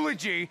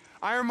eulogy.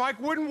 Iron Mike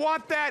wouldn't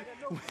want that.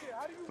 We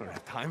don't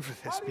have time for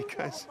this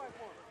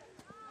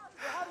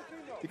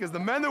because the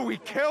men that we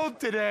killed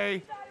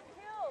today...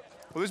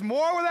 Well, there's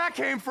more where that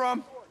came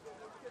from.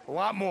 A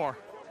lot more.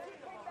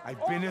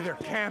 I've been to their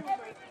camp.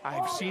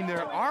 I've seen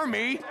their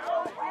army.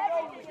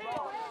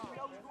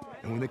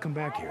 And when they come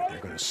back here, they're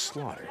gonna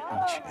slaughter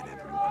each and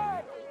every one of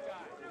you.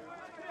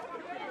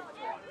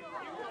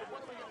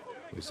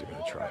 At least they're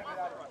gonna try.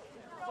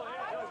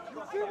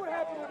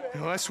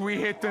 Unless we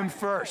hit them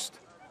first.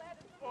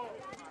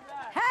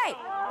 Hey!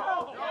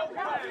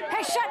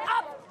 Hey, shut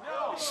up!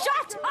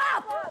 Shut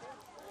up!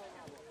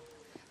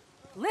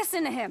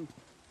 Listen to him.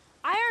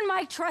 Iron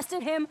Mike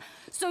trusted him,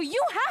 so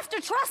you have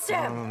to trust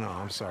him! No,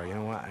 I'm sorry. You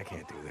know what? I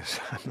can't do this.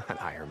 I'm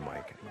not Iron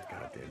Mike. I'm a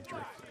goddamn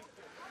drifter.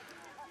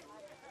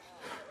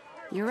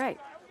 You're right.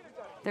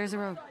 There's a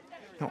road.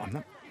 No, I'm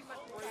not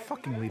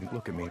fucking leaving.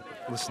 Look at me.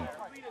 Listen.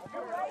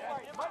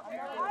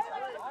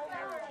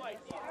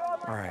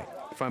 All right.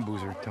 Find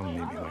Boozer. Tell him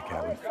to meet me in my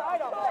cabin.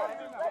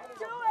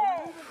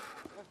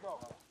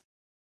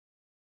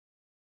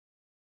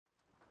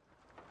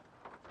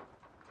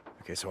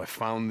 Okay, so I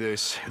found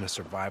this in a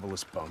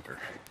survivalist bunker.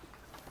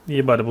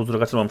 İyi bari Buzzer'ı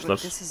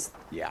kaçırmamışlar.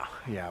 Yeah,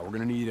 we're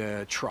gonna need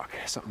a truck,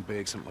 something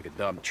big, something like a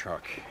dump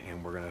truck,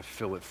 and we're gonna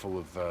fill it full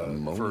of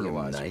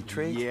fertilizer.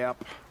 Nitrate?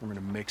 Yep, we're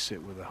gonna mix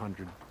it with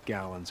 100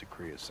 gallons of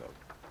creosote.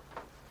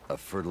 A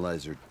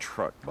fertilizer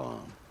truck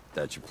bomb.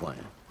 That's your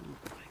plan.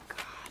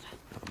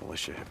 The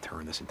militia have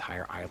turned this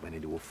entire island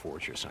into a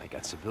fortress. Now, you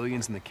got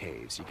civilians in the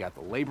caves, you got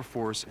the labor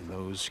force and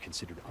those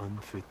considered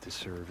unfit to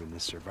serve in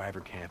this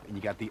survivor camp, and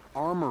you got the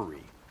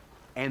armory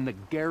and the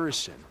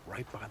garrison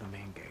right by the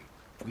main gate.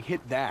 If we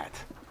hit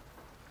that,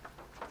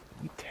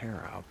 we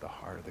tear out the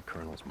heart of the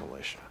Colonel's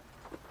militia.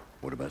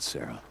 What about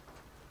Sarah?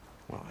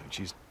 Well, I mean,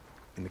 she's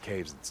in the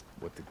caves. It's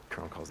what the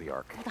Colonel calls the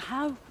Ark.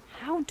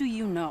 How do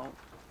you know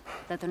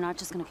that they're not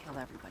just gonna kill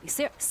everybody?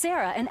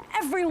 Sarah and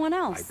everyone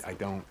else. I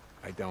don't,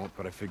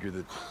 but I figure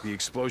that the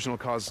explosion will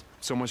cause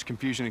so much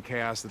confusion and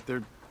chaos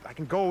that I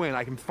can go in,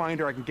 I can find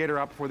her, I can get her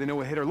out before they know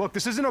what hit her. Look,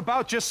 this isn't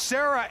about just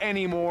Sarah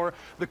anymore.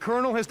 The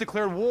Colonel has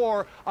declared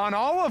war on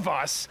all of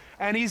us,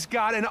 and he's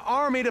got an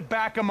army to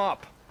back him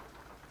up.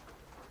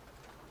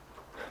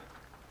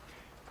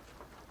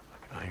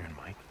 Look, Iron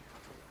Mike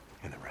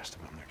and the rest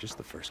of them, they're just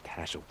the first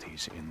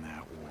casualties in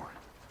that war.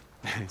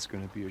 And it's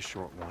gonna be a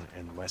short one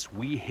unless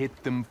we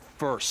hit them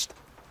first.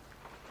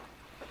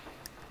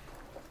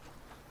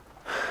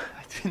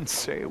 I didn't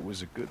say it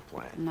was a good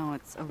plan. No,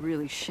 it's a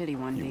really shitty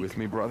one, You Deke. with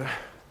me, brother?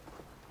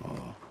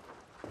 Oh,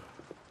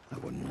 I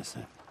wouldn't miss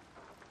it.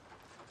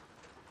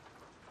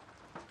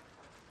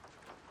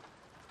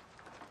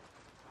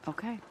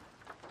 Okay.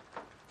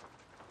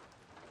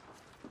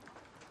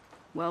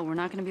 Well, we're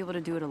not gonna be able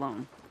to do it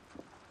alone.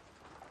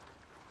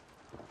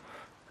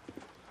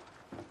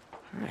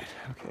 All right.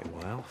 Okay.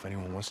 Well, if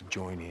anyone wants to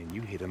join in,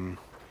 you hit him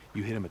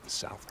at the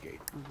south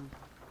gate.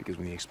 Because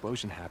when the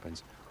explosion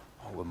happens,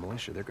 all the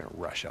militia, they're gonna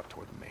rush up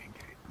toward the main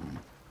gate.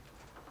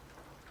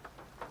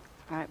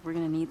 All right, we're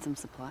gonna need some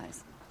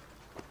supplies.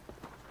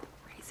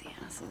 Crazy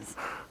asses.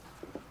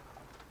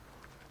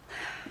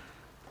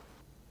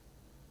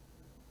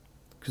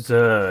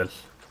 Güzel.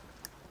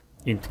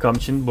 İntikam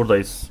için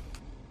buradayız.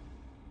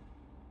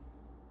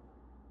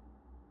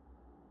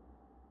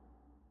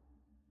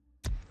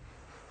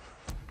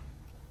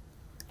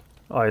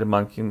 Iron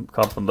Monkey'in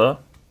kampında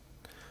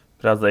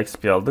biraz da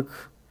XP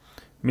aldık.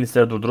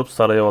 Milisleri durdurup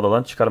sarayı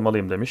odadan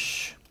çıkarmalıyım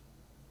demiş.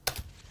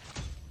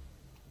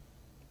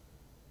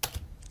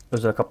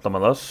 Özel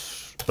kaplamalar,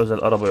 özel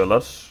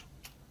arabayalar,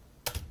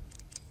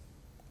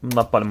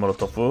 napalm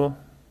molotofu.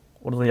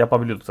 Onu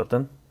yapabiliyorduk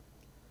zaten.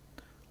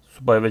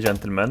 Subay ve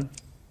gentleman.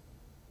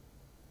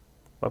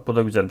 Bak bu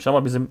da güzelmiş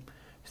ama bizim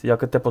işte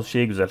yakıt deposu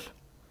şeyi güzel.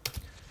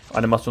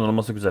 Animasyon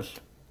olması güzel.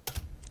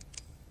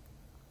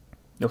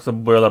 Yoksa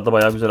bu boyalar da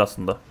bayağı güzel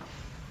aslında.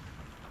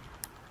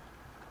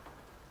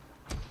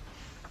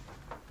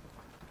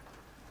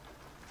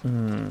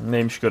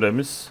 Neymiş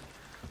görevimiz?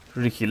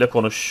 Ricky ile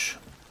konuş.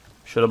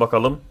 Şöyle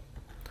bakalım.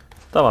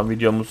 Tamam,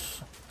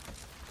 videomuz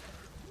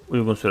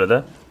uygun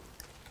sürede.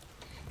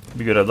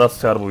 Bir görev daha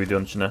sığar bu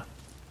videonun içine.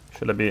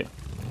 Şöyle bir...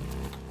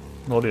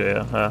 Ne oluyor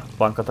ya? Ha,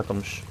 banka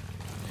takılmış.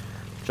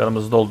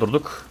 Canımızı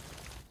doldurduk.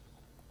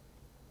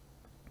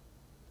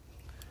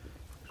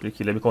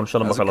 Ricky ile bir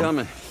konuşalım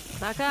bakalım.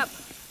 Back up.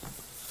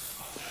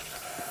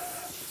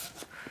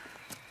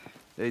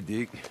 Hey,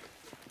 Deke.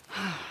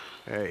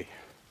 Hey.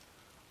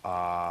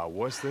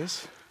 What's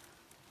this?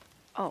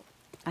 Oh,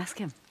 ask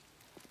him.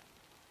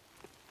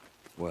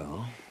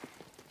 Well,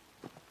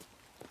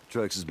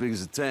 truck's as big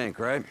as a tank,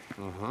 right?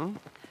 Uh-huh.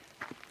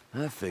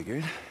 I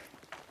figured.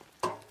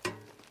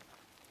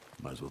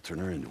 Might as well turn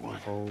her into one.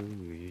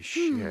 Holy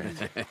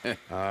shit.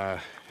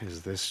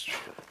 Is this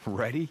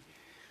ready?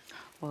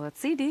 Well, let's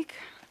see, Deke.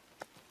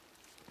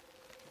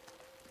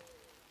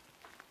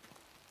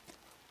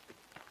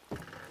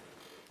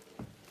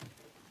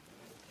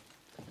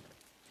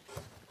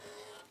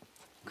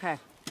 Okay.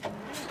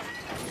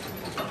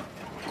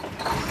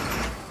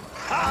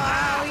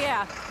 Oh,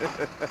 yeah.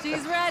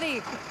 She's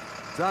ready.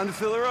 Time to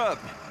fill her up.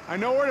 I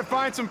know where to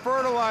find some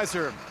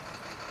fertilizer.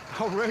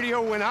 I'll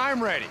radio when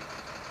I'm ready.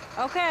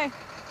 Okay.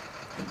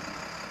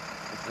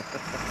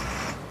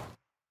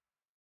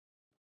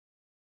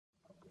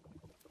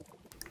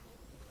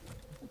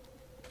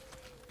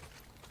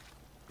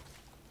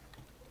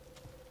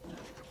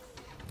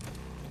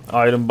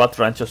 Iron Bat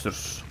Ranch'a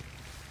sür.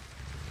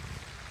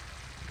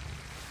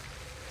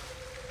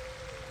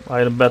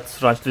 Iron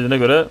Bat Ranch dediğine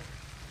göre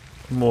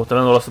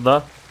muhtemelen orası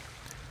da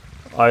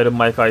Iron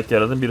Mike'a ait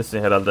yerlerden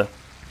birisi herhalde.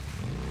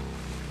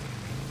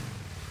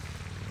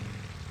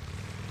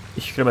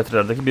 2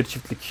 kilometrelerdeki bir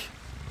çiftlik.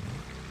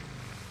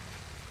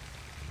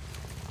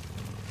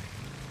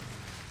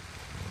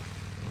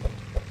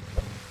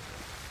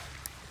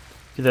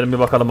 Gidelim bir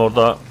bakalım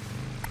orada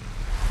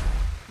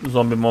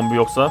zombi mombi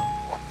yoksa.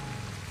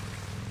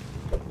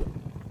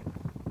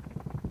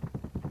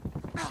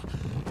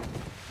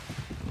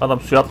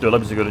 Adam suya atlıyor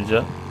la bizi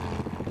görünce.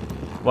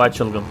 Vay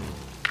çılgın.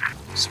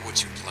 So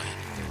what's your plan?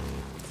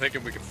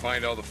 Thinking we can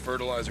find all the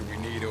fertilizer we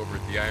need over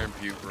at the Iron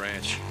Butte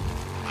Ranch.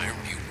 Iron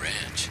Butte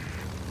Ranch?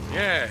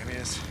 Yeah, I mean,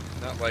 it's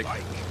not like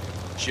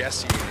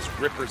Jesse and his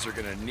rippers are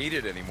gonna need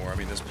it anymore. I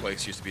mean, this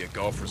place used to be a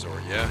golf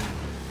resort, yeah?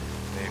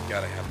 They've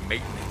got to have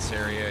maintenance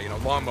area, you know,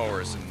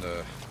 lawnmowers and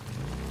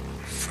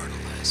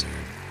fertilizer.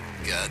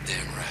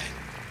 Goddamn right.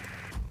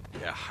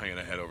 Yeah, I'm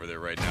gonna head over there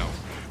right now.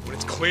 When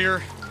it's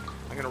clear,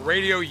 I'm gonna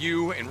radio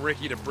you and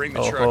Ricky to bring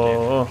the truck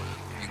in.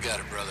 You got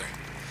it, brother.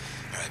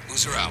 All right,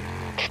 booze her out.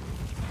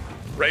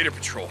 Raider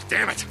patrol,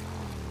 damn it!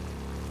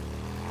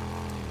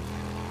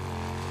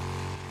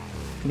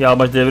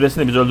 Yağmacı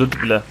devresini biz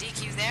öldürdük bile.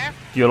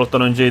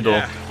 Diyalogdan önceydi o.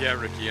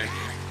 Yeah, Ricky. I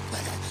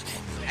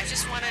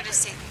just wanted to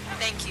say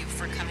thank you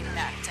for coming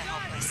back to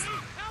help us.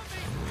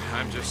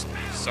 I'm just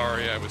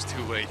sorry I was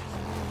too late.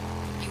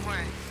 You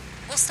weren't.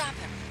 We'll stop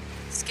him.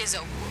 Skizzo,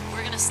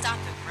 we're gonna stop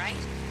him, right?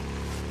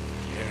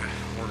 Yeah,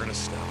 we're gonna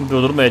stop.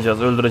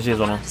 Durdurmayacağız,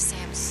 öldüreceğiz onu. I'm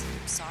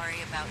sorry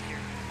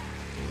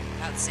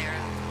about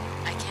Sarah.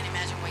 I can't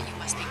imagine what you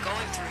must be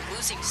going through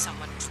losing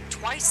someone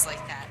twice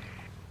like that.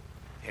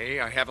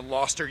 Hey, I haven't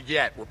lost her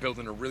yet. We're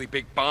building a really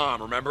big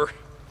bomb, remember?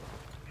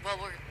 Well,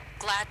 we're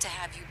glad to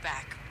have you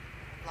back.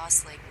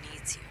 Lost Lake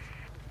needs you.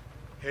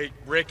 Hey,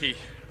 Ricky,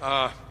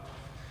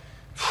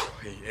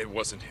 it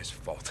wasn't his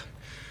fault.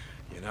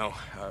 You know,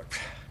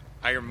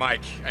 Iron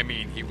Mike, I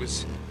mean, he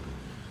was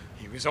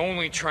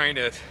only trying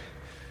to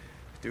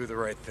do the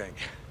right thing.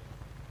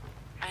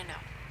 I know.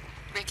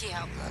 Ricky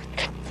out.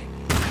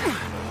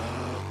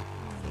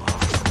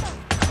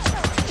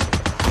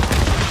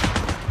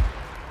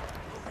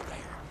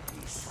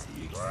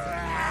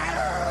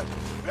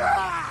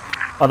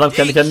 Adam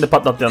kendi kendini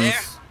patlattı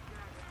yalnız.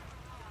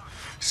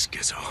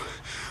 Skizzo.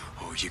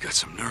 Oh, you got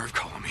some nerve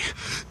calling me.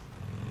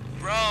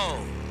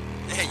 Bro,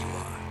 there you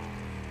are.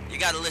 You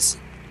gotta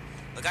listen.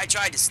 Look, I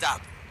tried to stop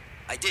him.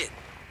 I did.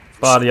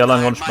 Bari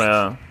yalan konuşma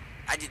ya.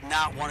 I did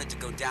not want it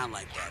to go down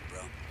like that,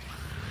 bro.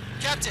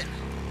 Captain,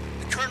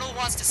 the colonel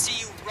wants to see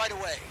you right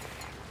away.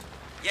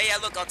 Yeah,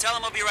 look, I'll tell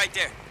him I'll be right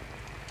there.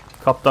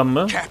 Kaptan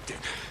mı? Captain,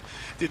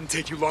 didn't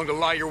take you long to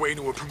lie your way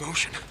into a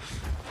promotion.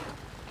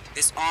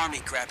 This army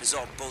crap is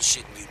all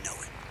bullshit and you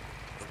know it.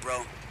 But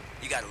bro,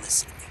 you gotta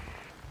listen to me.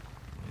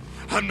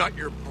 I'm not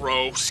your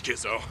bro,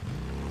 Schizo.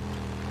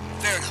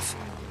 Fair enough.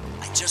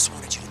 I just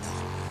wanted you to know.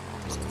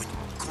 Look, when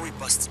Corey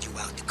busted you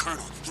out, the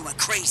colonel, he went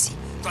crazy.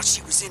 Thought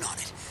she was in on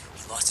it.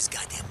 He lost his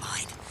goddamn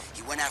mind.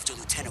 He went after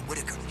Lieutenant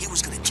Whitaker. He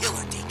was gonna kill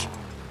her, Deke.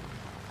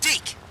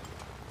 Deke!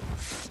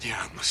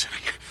 Yeah, I'm listening.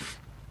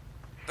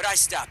 But I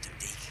stopped him,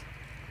 Deke.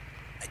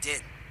 I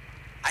did.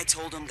 I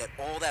told him that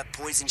all that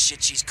poison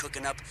shit she's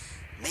cooking up,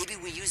 maybe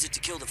we use it to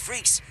kill the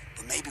freaks,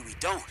 but maybe we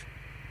don't.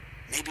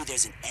 Maybe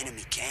there's an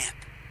enemy camp.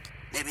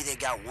 Maybe they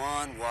got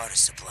one water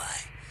supply.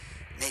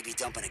 Maybe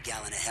dumping a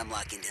gallon of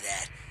hemlock into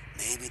that,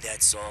 maybe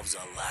that solves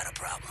a lot of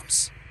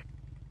problems.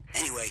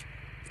 Anyway,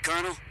 the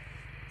colonel,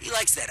 he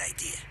likes that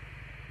idea.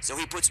 So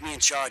he puts me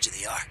in charge of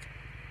the Ark.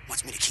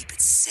 Wants me to keep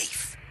it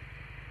safe.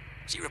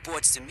 She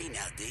reports to me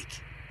now, Deke.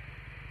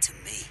 To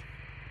me.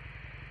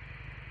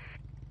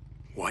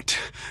 What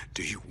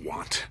do you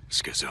want,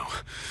 Schizo?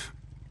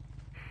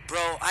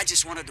 Bro, I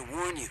just wanted to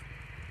warn you.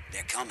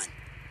 They're coming.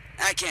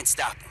 I can't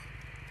stop them.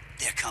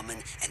 They're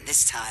coming, and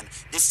this time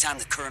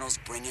the colonel's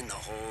bringing the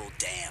whole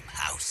damn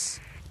house.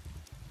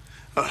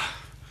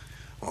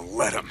 Well,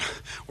 let him.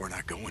 We're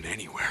not going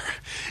anywhere.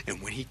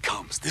 And when he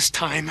comes this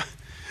time,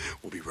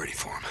 we'll be ready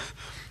for him.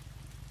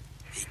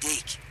 Hey,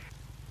 Deke.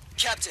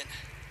 Captain,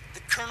 the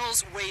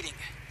colonel's waiting.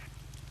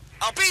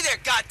 I'll be there,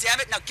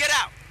 goddammit! Now get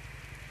out!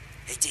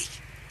 Hey, Deke.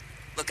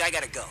 Look, I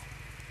gotta go.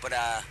 But,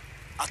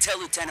 I'll tell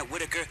Lieutenant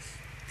Whitaker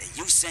that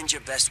you send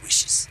your best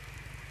wishes.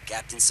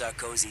 Captain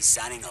Sarkozy's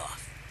signing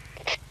off.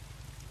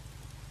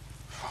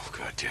 Oh,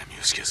 goddamn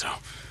you, Schizo.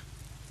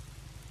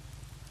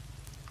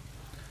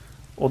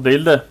 O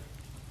değil de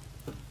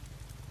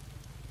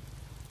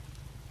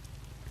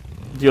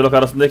diyalog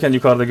arasındayken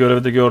yukarıda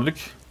görevde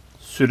gördük.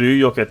 Sürüyü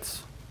yok et.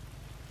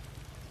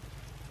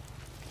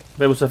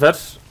 Ve bu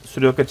sefer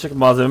sürü yok edecek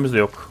malzememiz de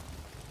yok.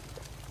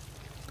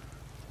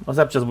 Nasıl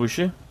yapacağız bu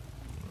işi?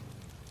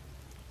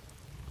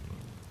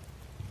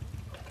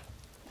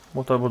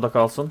 Motor burada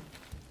kalsın.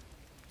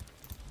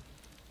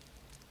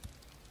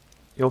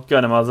 Yok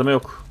yani, malzeme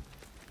yok.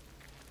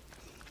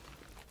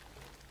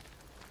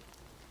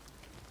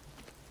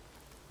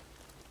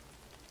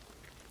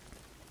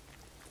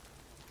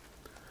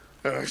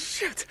 Oh,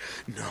 shit.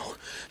 No,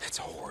 it's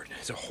a horde.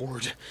 It's a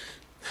horde.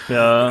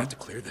 Yeah. We have to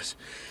clear this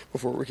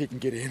before Ricky can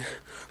get in,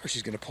 or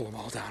she's gonna pull them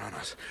all down on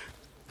us.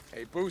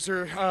 Hey,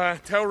 Boozer,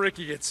 tell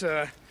Ricky it's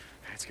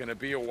gonna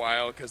be a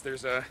while, because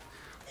there's a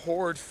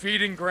horde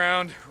feeding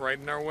ground right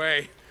in our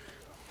way.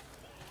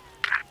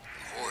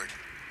 Horde?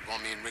 You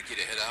want me and Ricky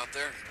to head out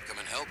there? Come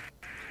and help?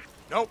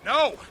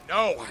 No.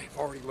 I've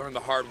already learned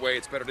the hard way.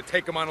 It's better to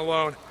take them on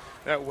alone.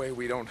 That way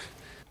we don't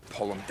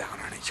pull them down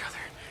on each other.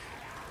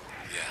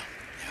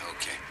 Yeah,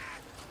 okay.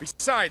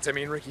 Besides, I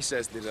mean, Ricky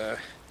says that,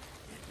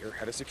 you're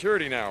head of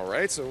security now,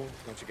 right? So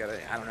don't you gotta,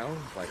 I don't know,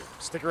 like,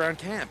 stick around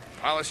camp,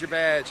 polish your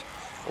badge,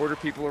 order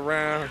people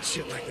around,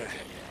 shit like that.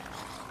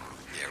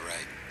 Yeah,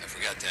 right. I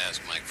forgot to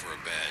ask Mike for a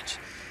badge.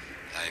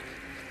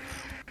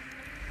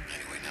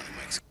 Anyway, now that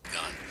Mike's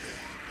gone,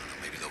 I don't know,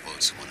 maybe they'll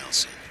vote someone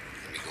else in.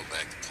 Let me go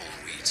back to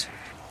pulling weeds.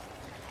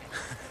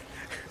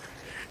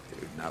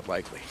 Dude, not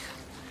likely.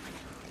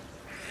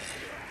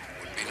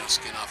 Wouldn't be no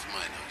skin off of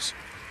my nose.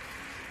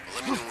 Well,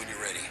 let me know when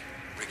you're ready.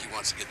 Ricky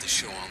wants to get this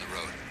show on the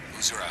road.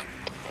 Who's her out?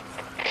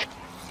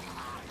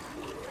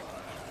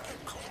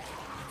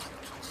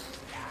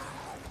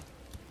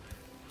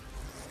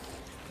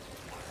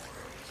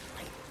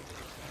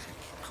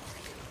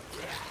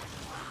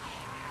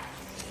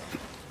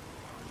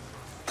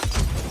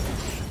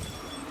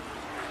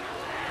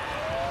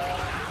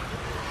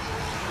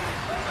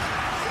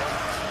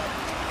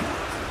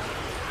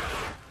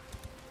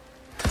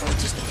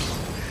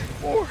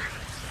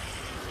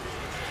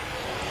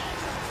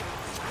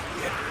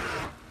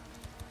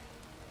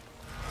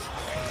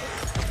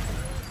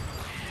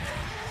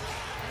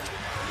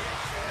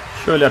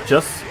 Şöyle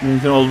yapacağız.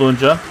 Mümkün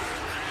olduğunca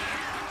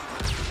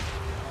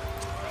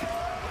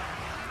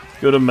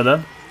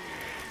görünmeden.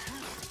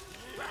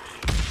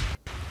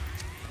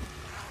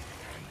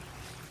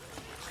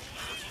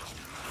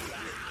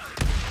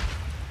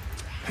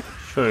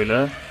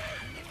 Şöyle.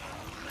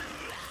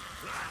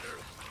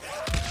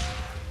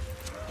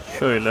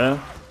 Şöyle.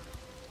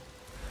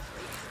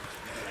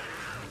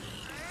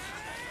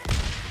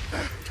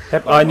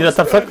 Hep aynı yere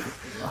atarsak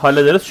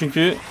hallederiz,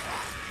 çünkü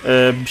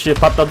bir şey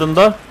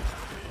patladığında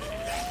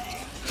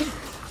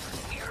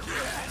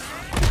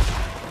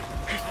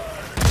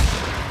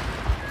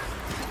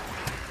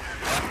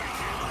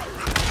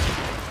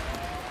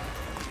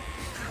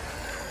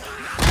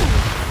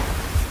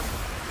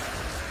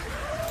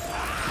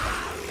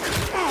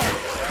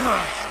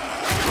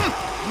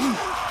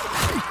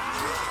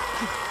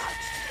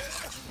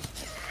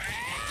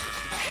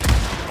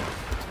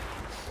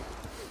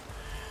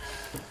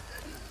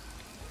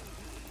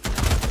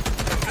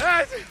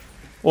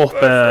oh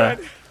be.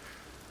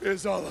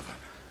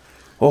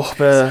 Oh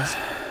be.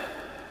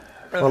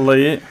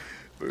 Vallahi.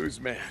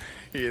 Booze man,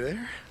 you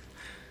there?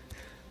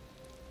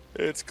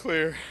 It's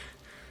clear.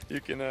 You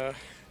can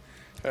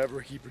have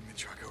Ricky bring the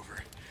truck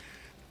over.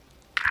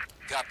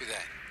 Copy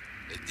that.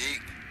 Hey,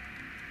 Deke.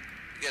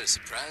 Got a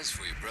surprise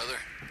for you, brother.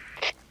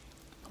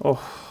 Oh.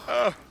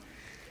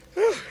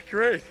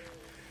 Great.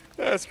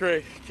 That's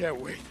great. Can't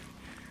wait.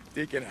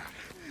 Deacon out.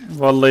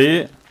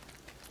 Vallahi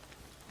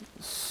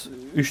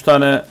 3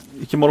 tane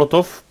 2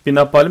 molotof, bir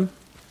napalm,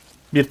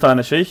 bir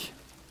tane şey.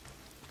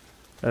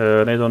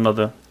 Neydi onun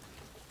adı?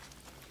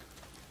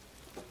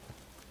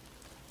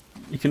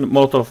 2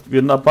 molotof,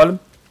 bir napalm,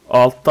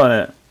 6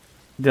 tane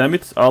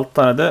dinamit, 6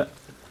 tane de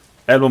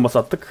el bombası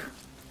attık.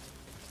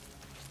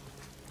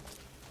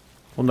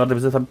 Bunlar da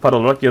bize tabii para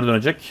olarak geri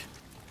dönecek.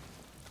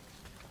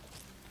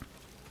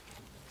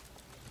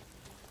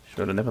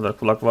 Şöyle ne kadar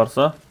kulak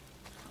varsa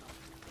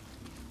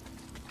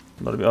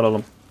bunları bir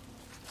alalım.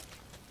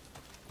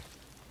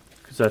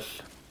 Güzel.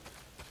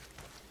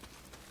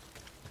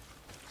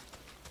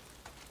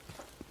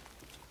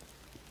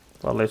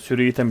 Vallahi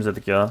sürüyü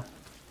temizledik ya.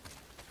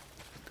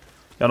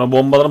 Yani o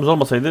bombalarımız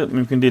olmasaydı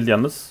mümkün değildi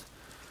yalnız.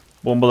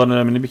 Bombaların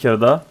önemini bir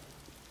kere daha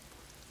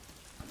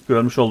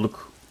görmüş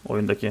olduk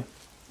oyundaki.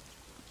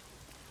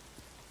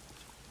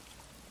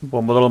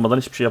 Bombalar olmadan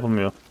hiçbir şey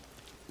yapılmıyor.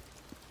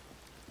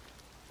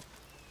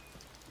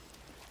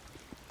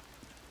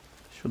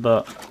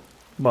 Şurada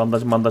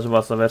bandaj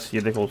varsa ver,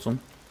 yedek olsun.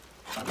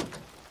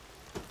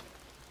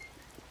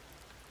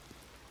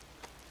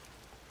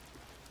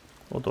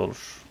 O da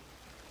olur.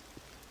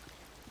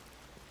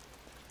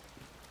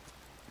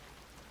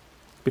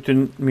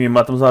 Bütün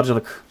mühimmatımızı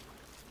harcadık.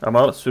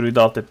 Ama sürüyü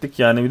de alt ettik.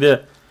 Yani bir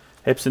de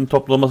hepsinin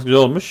toplu olması güzel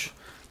olmuş.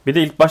 Bir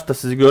de ilk başta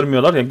sizi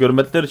görmüyorlar. Yani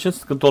görmedikleri için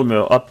sıkıntı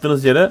olmuyor.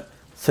 Attığınız yere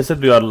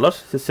sese duyarlılar.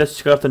 Siz ses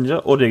çıkartınca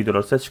oraya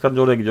gidiyorlar. Ses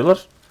çıkartınca oraya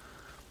gidiyorlar.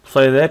 Bu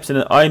sayede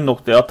hepsini aynı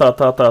noktaya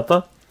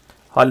ata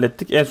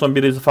hallettik. En son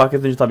birisi fark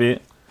edince tabii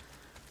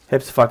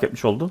hepsi fark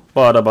etmiş oldu.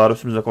 Bağıra bağıra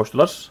üstümüze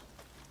koştular.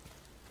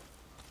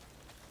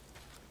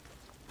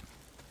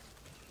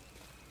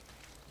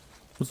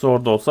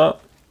 Zor da olsa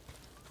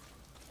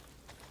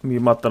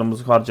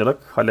mühimmatlarımızı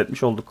harcayarak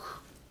halletmiş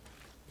olduk.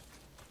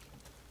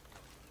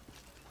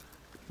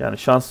 Yani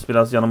şans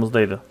biraz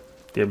yanımızdaydı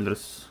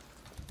diyebiliriz.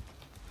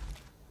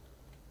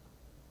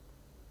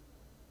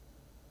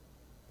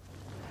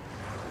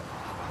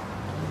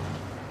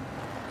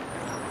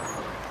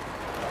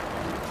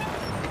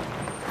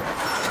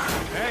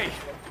 Hey!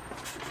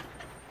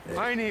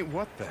 I need...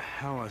 What the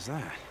hell was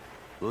that?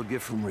 Little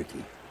gift from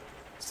Ricky.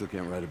 Still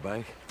can't ride a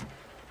bike,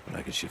 but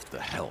I can shift the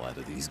hell out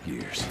of these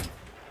gears.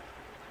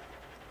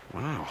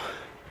 Wow.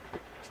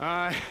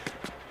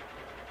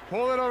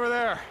 Pull it over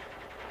there.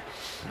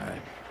 All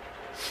right.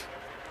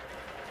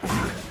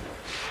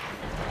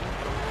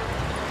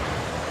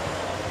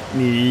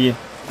 İyi.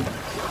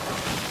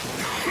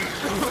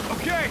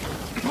 Okay.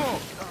 Oh,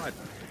 God.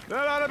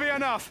 That ought to be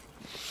enough.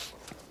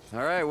 All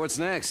right, what's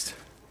next?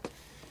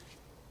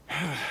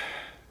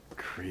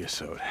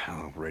 Creosote.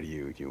 I'll ready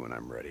you when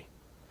I'm ready.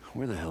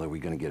 Where the hell are we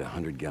gonna get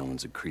 100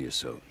 gallons of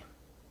creosote?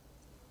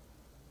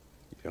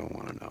 You don't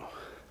want to know.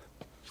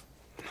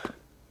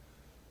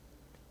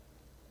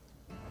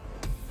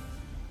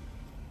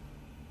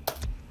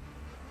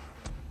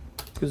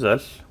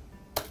 Güzel.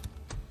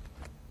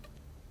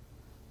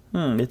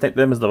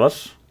 Yeteneklerimiz de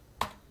var.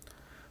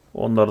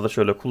 Onları da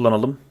şöyle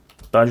kullanalım.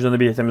 Daha önce de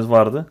bir yeteneğimiz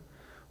vardı.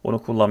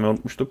 Onu kullanmayı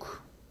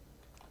unutmuştuk.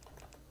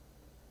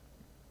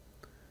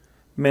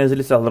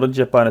 Menzilli silahların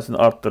cephanesini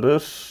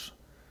arttırır.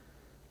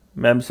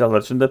 Mermi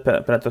silahlar için de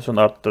penetrasyonu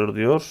arttırır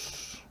diyor.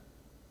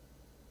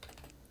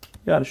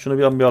 Yani şunu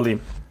bir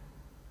alayım.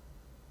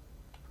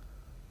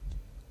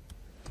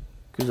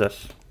 Güzel.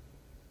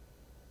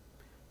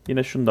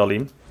 Yine şunu da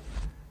alayım.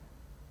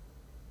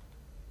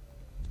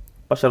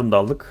 Başarım da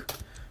aldık.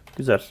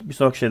 Güzel. Bir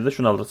sonraki şeyde de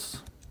şunu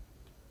alırız.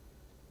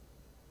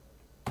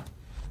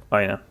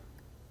 Aynen.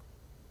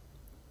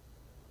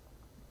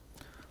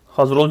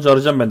 Hazır olunca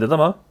arayacağım ben dedi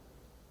ama.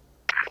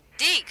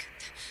 Deke,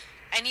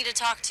 I need to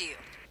talk to you.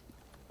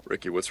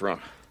 Ricky, what's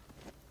wrong?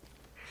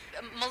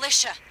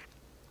 Militia.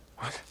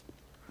 What?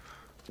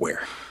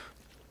 Where?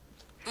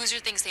 Boozer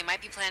thinks they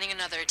might be planning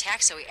another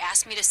attack, so he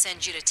asked me to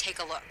send you to take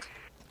a look.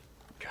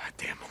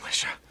 Goddamn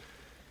militia.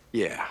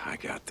 Yeah,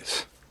 I got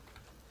this.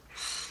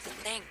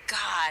 Thank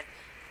God.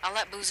 I'll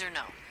let Boozer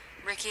know.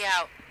 Ricky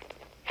out.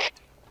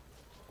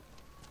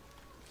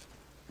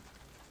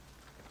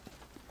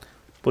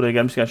 Buraya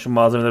gelmişken şu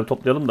malzemeleri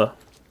toplayalım da.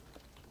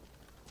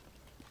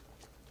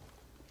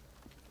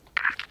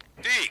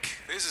 Deke,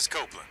 this is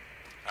Copeland.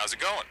 How's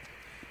it going?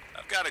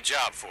 I've got a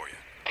job for you.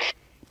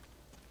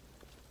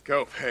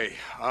 Go. Hey.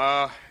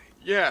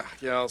 Yeah,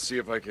 I'll see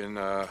if I can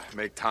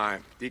make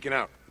time. Deacon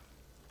out.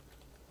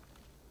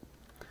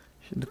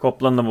 Şimdi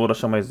Copeland'la mı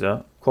uğraşamayız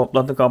ya?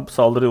 Copeland'ın kampı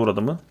saldırıya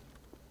uğradı mı?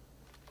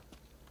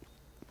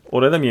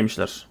 Oraya da mı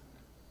yemişler?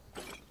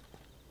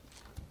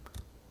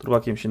 Dur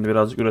bakayım, şimdi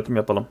birazcık üretim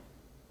yapalım.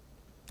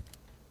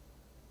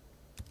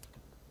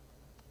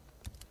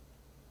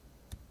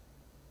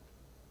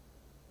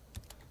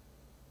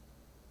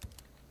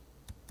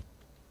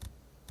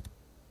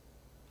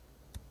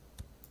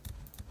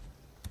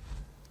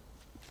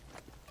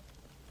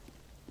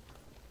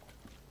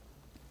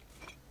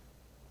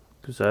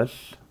 Güzel.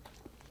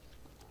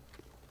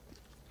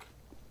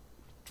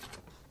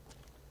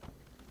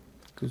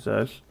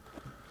 Güzel.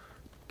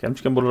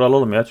 Gelmişken buraları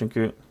alalım ya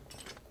çünkü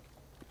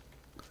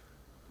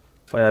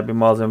bayağı bir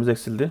malzememiz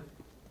eksildi.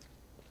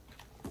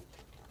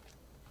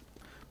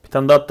 Bir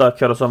tane daha hatta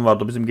kerosen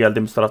vardı bizim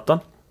geldiğimiz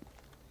taraftan.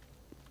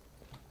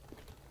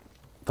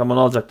 Tam onu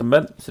alacaktım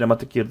ben.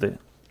 Sinematik girdi.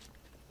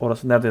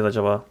 Orası neredeydi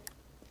acaba?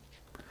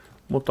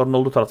 Motorun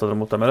olduğu taraftadır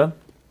muhtemelen.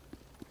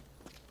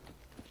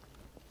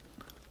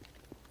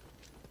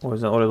 O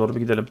yüzden oraya doğru bir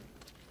gidelim.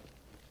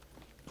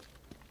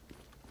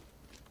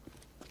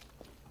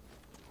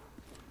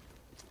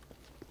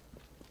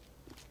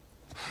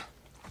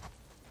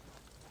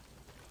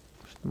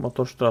 Şimdi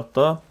motor şu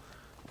tarafta.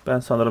 Ben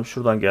sanırım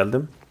şuradan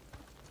geldim.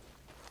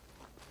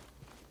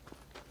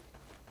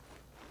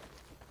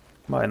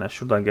 Aynen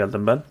şuradan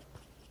geldim ben.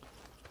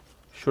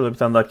 Şurada bir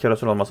tane daha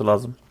kerosen olması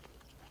lazım.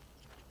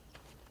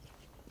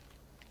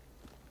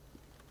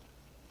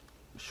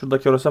 Şurada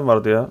kerosen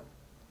vardı ya.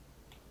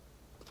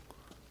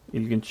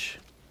 İlginç.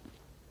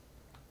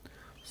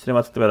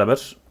 Sinematikle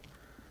beraber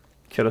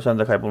kerosen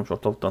de kaybolmuş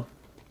ortalıktan.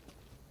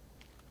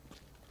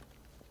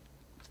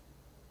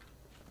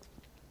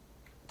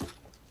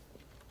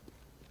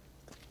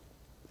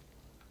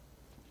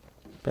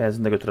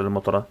 Benzin de götürelim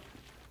motora.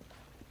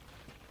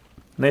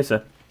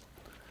 Neyse.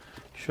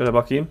 Şöyle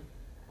bakayım.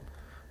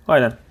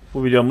 Aynen.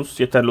 Bu videomuz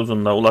yeterli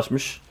uzunluğa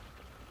ulaşmış.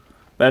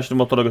 Ben şimdi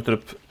motora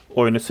götürüp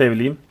oyunu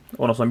save'leyeyim.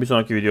 Ondan sonra bir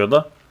sonraki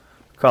videoda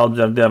kaldığımız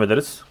yerden devam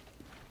ederiz.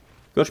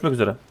 Görüşmek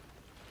üzere.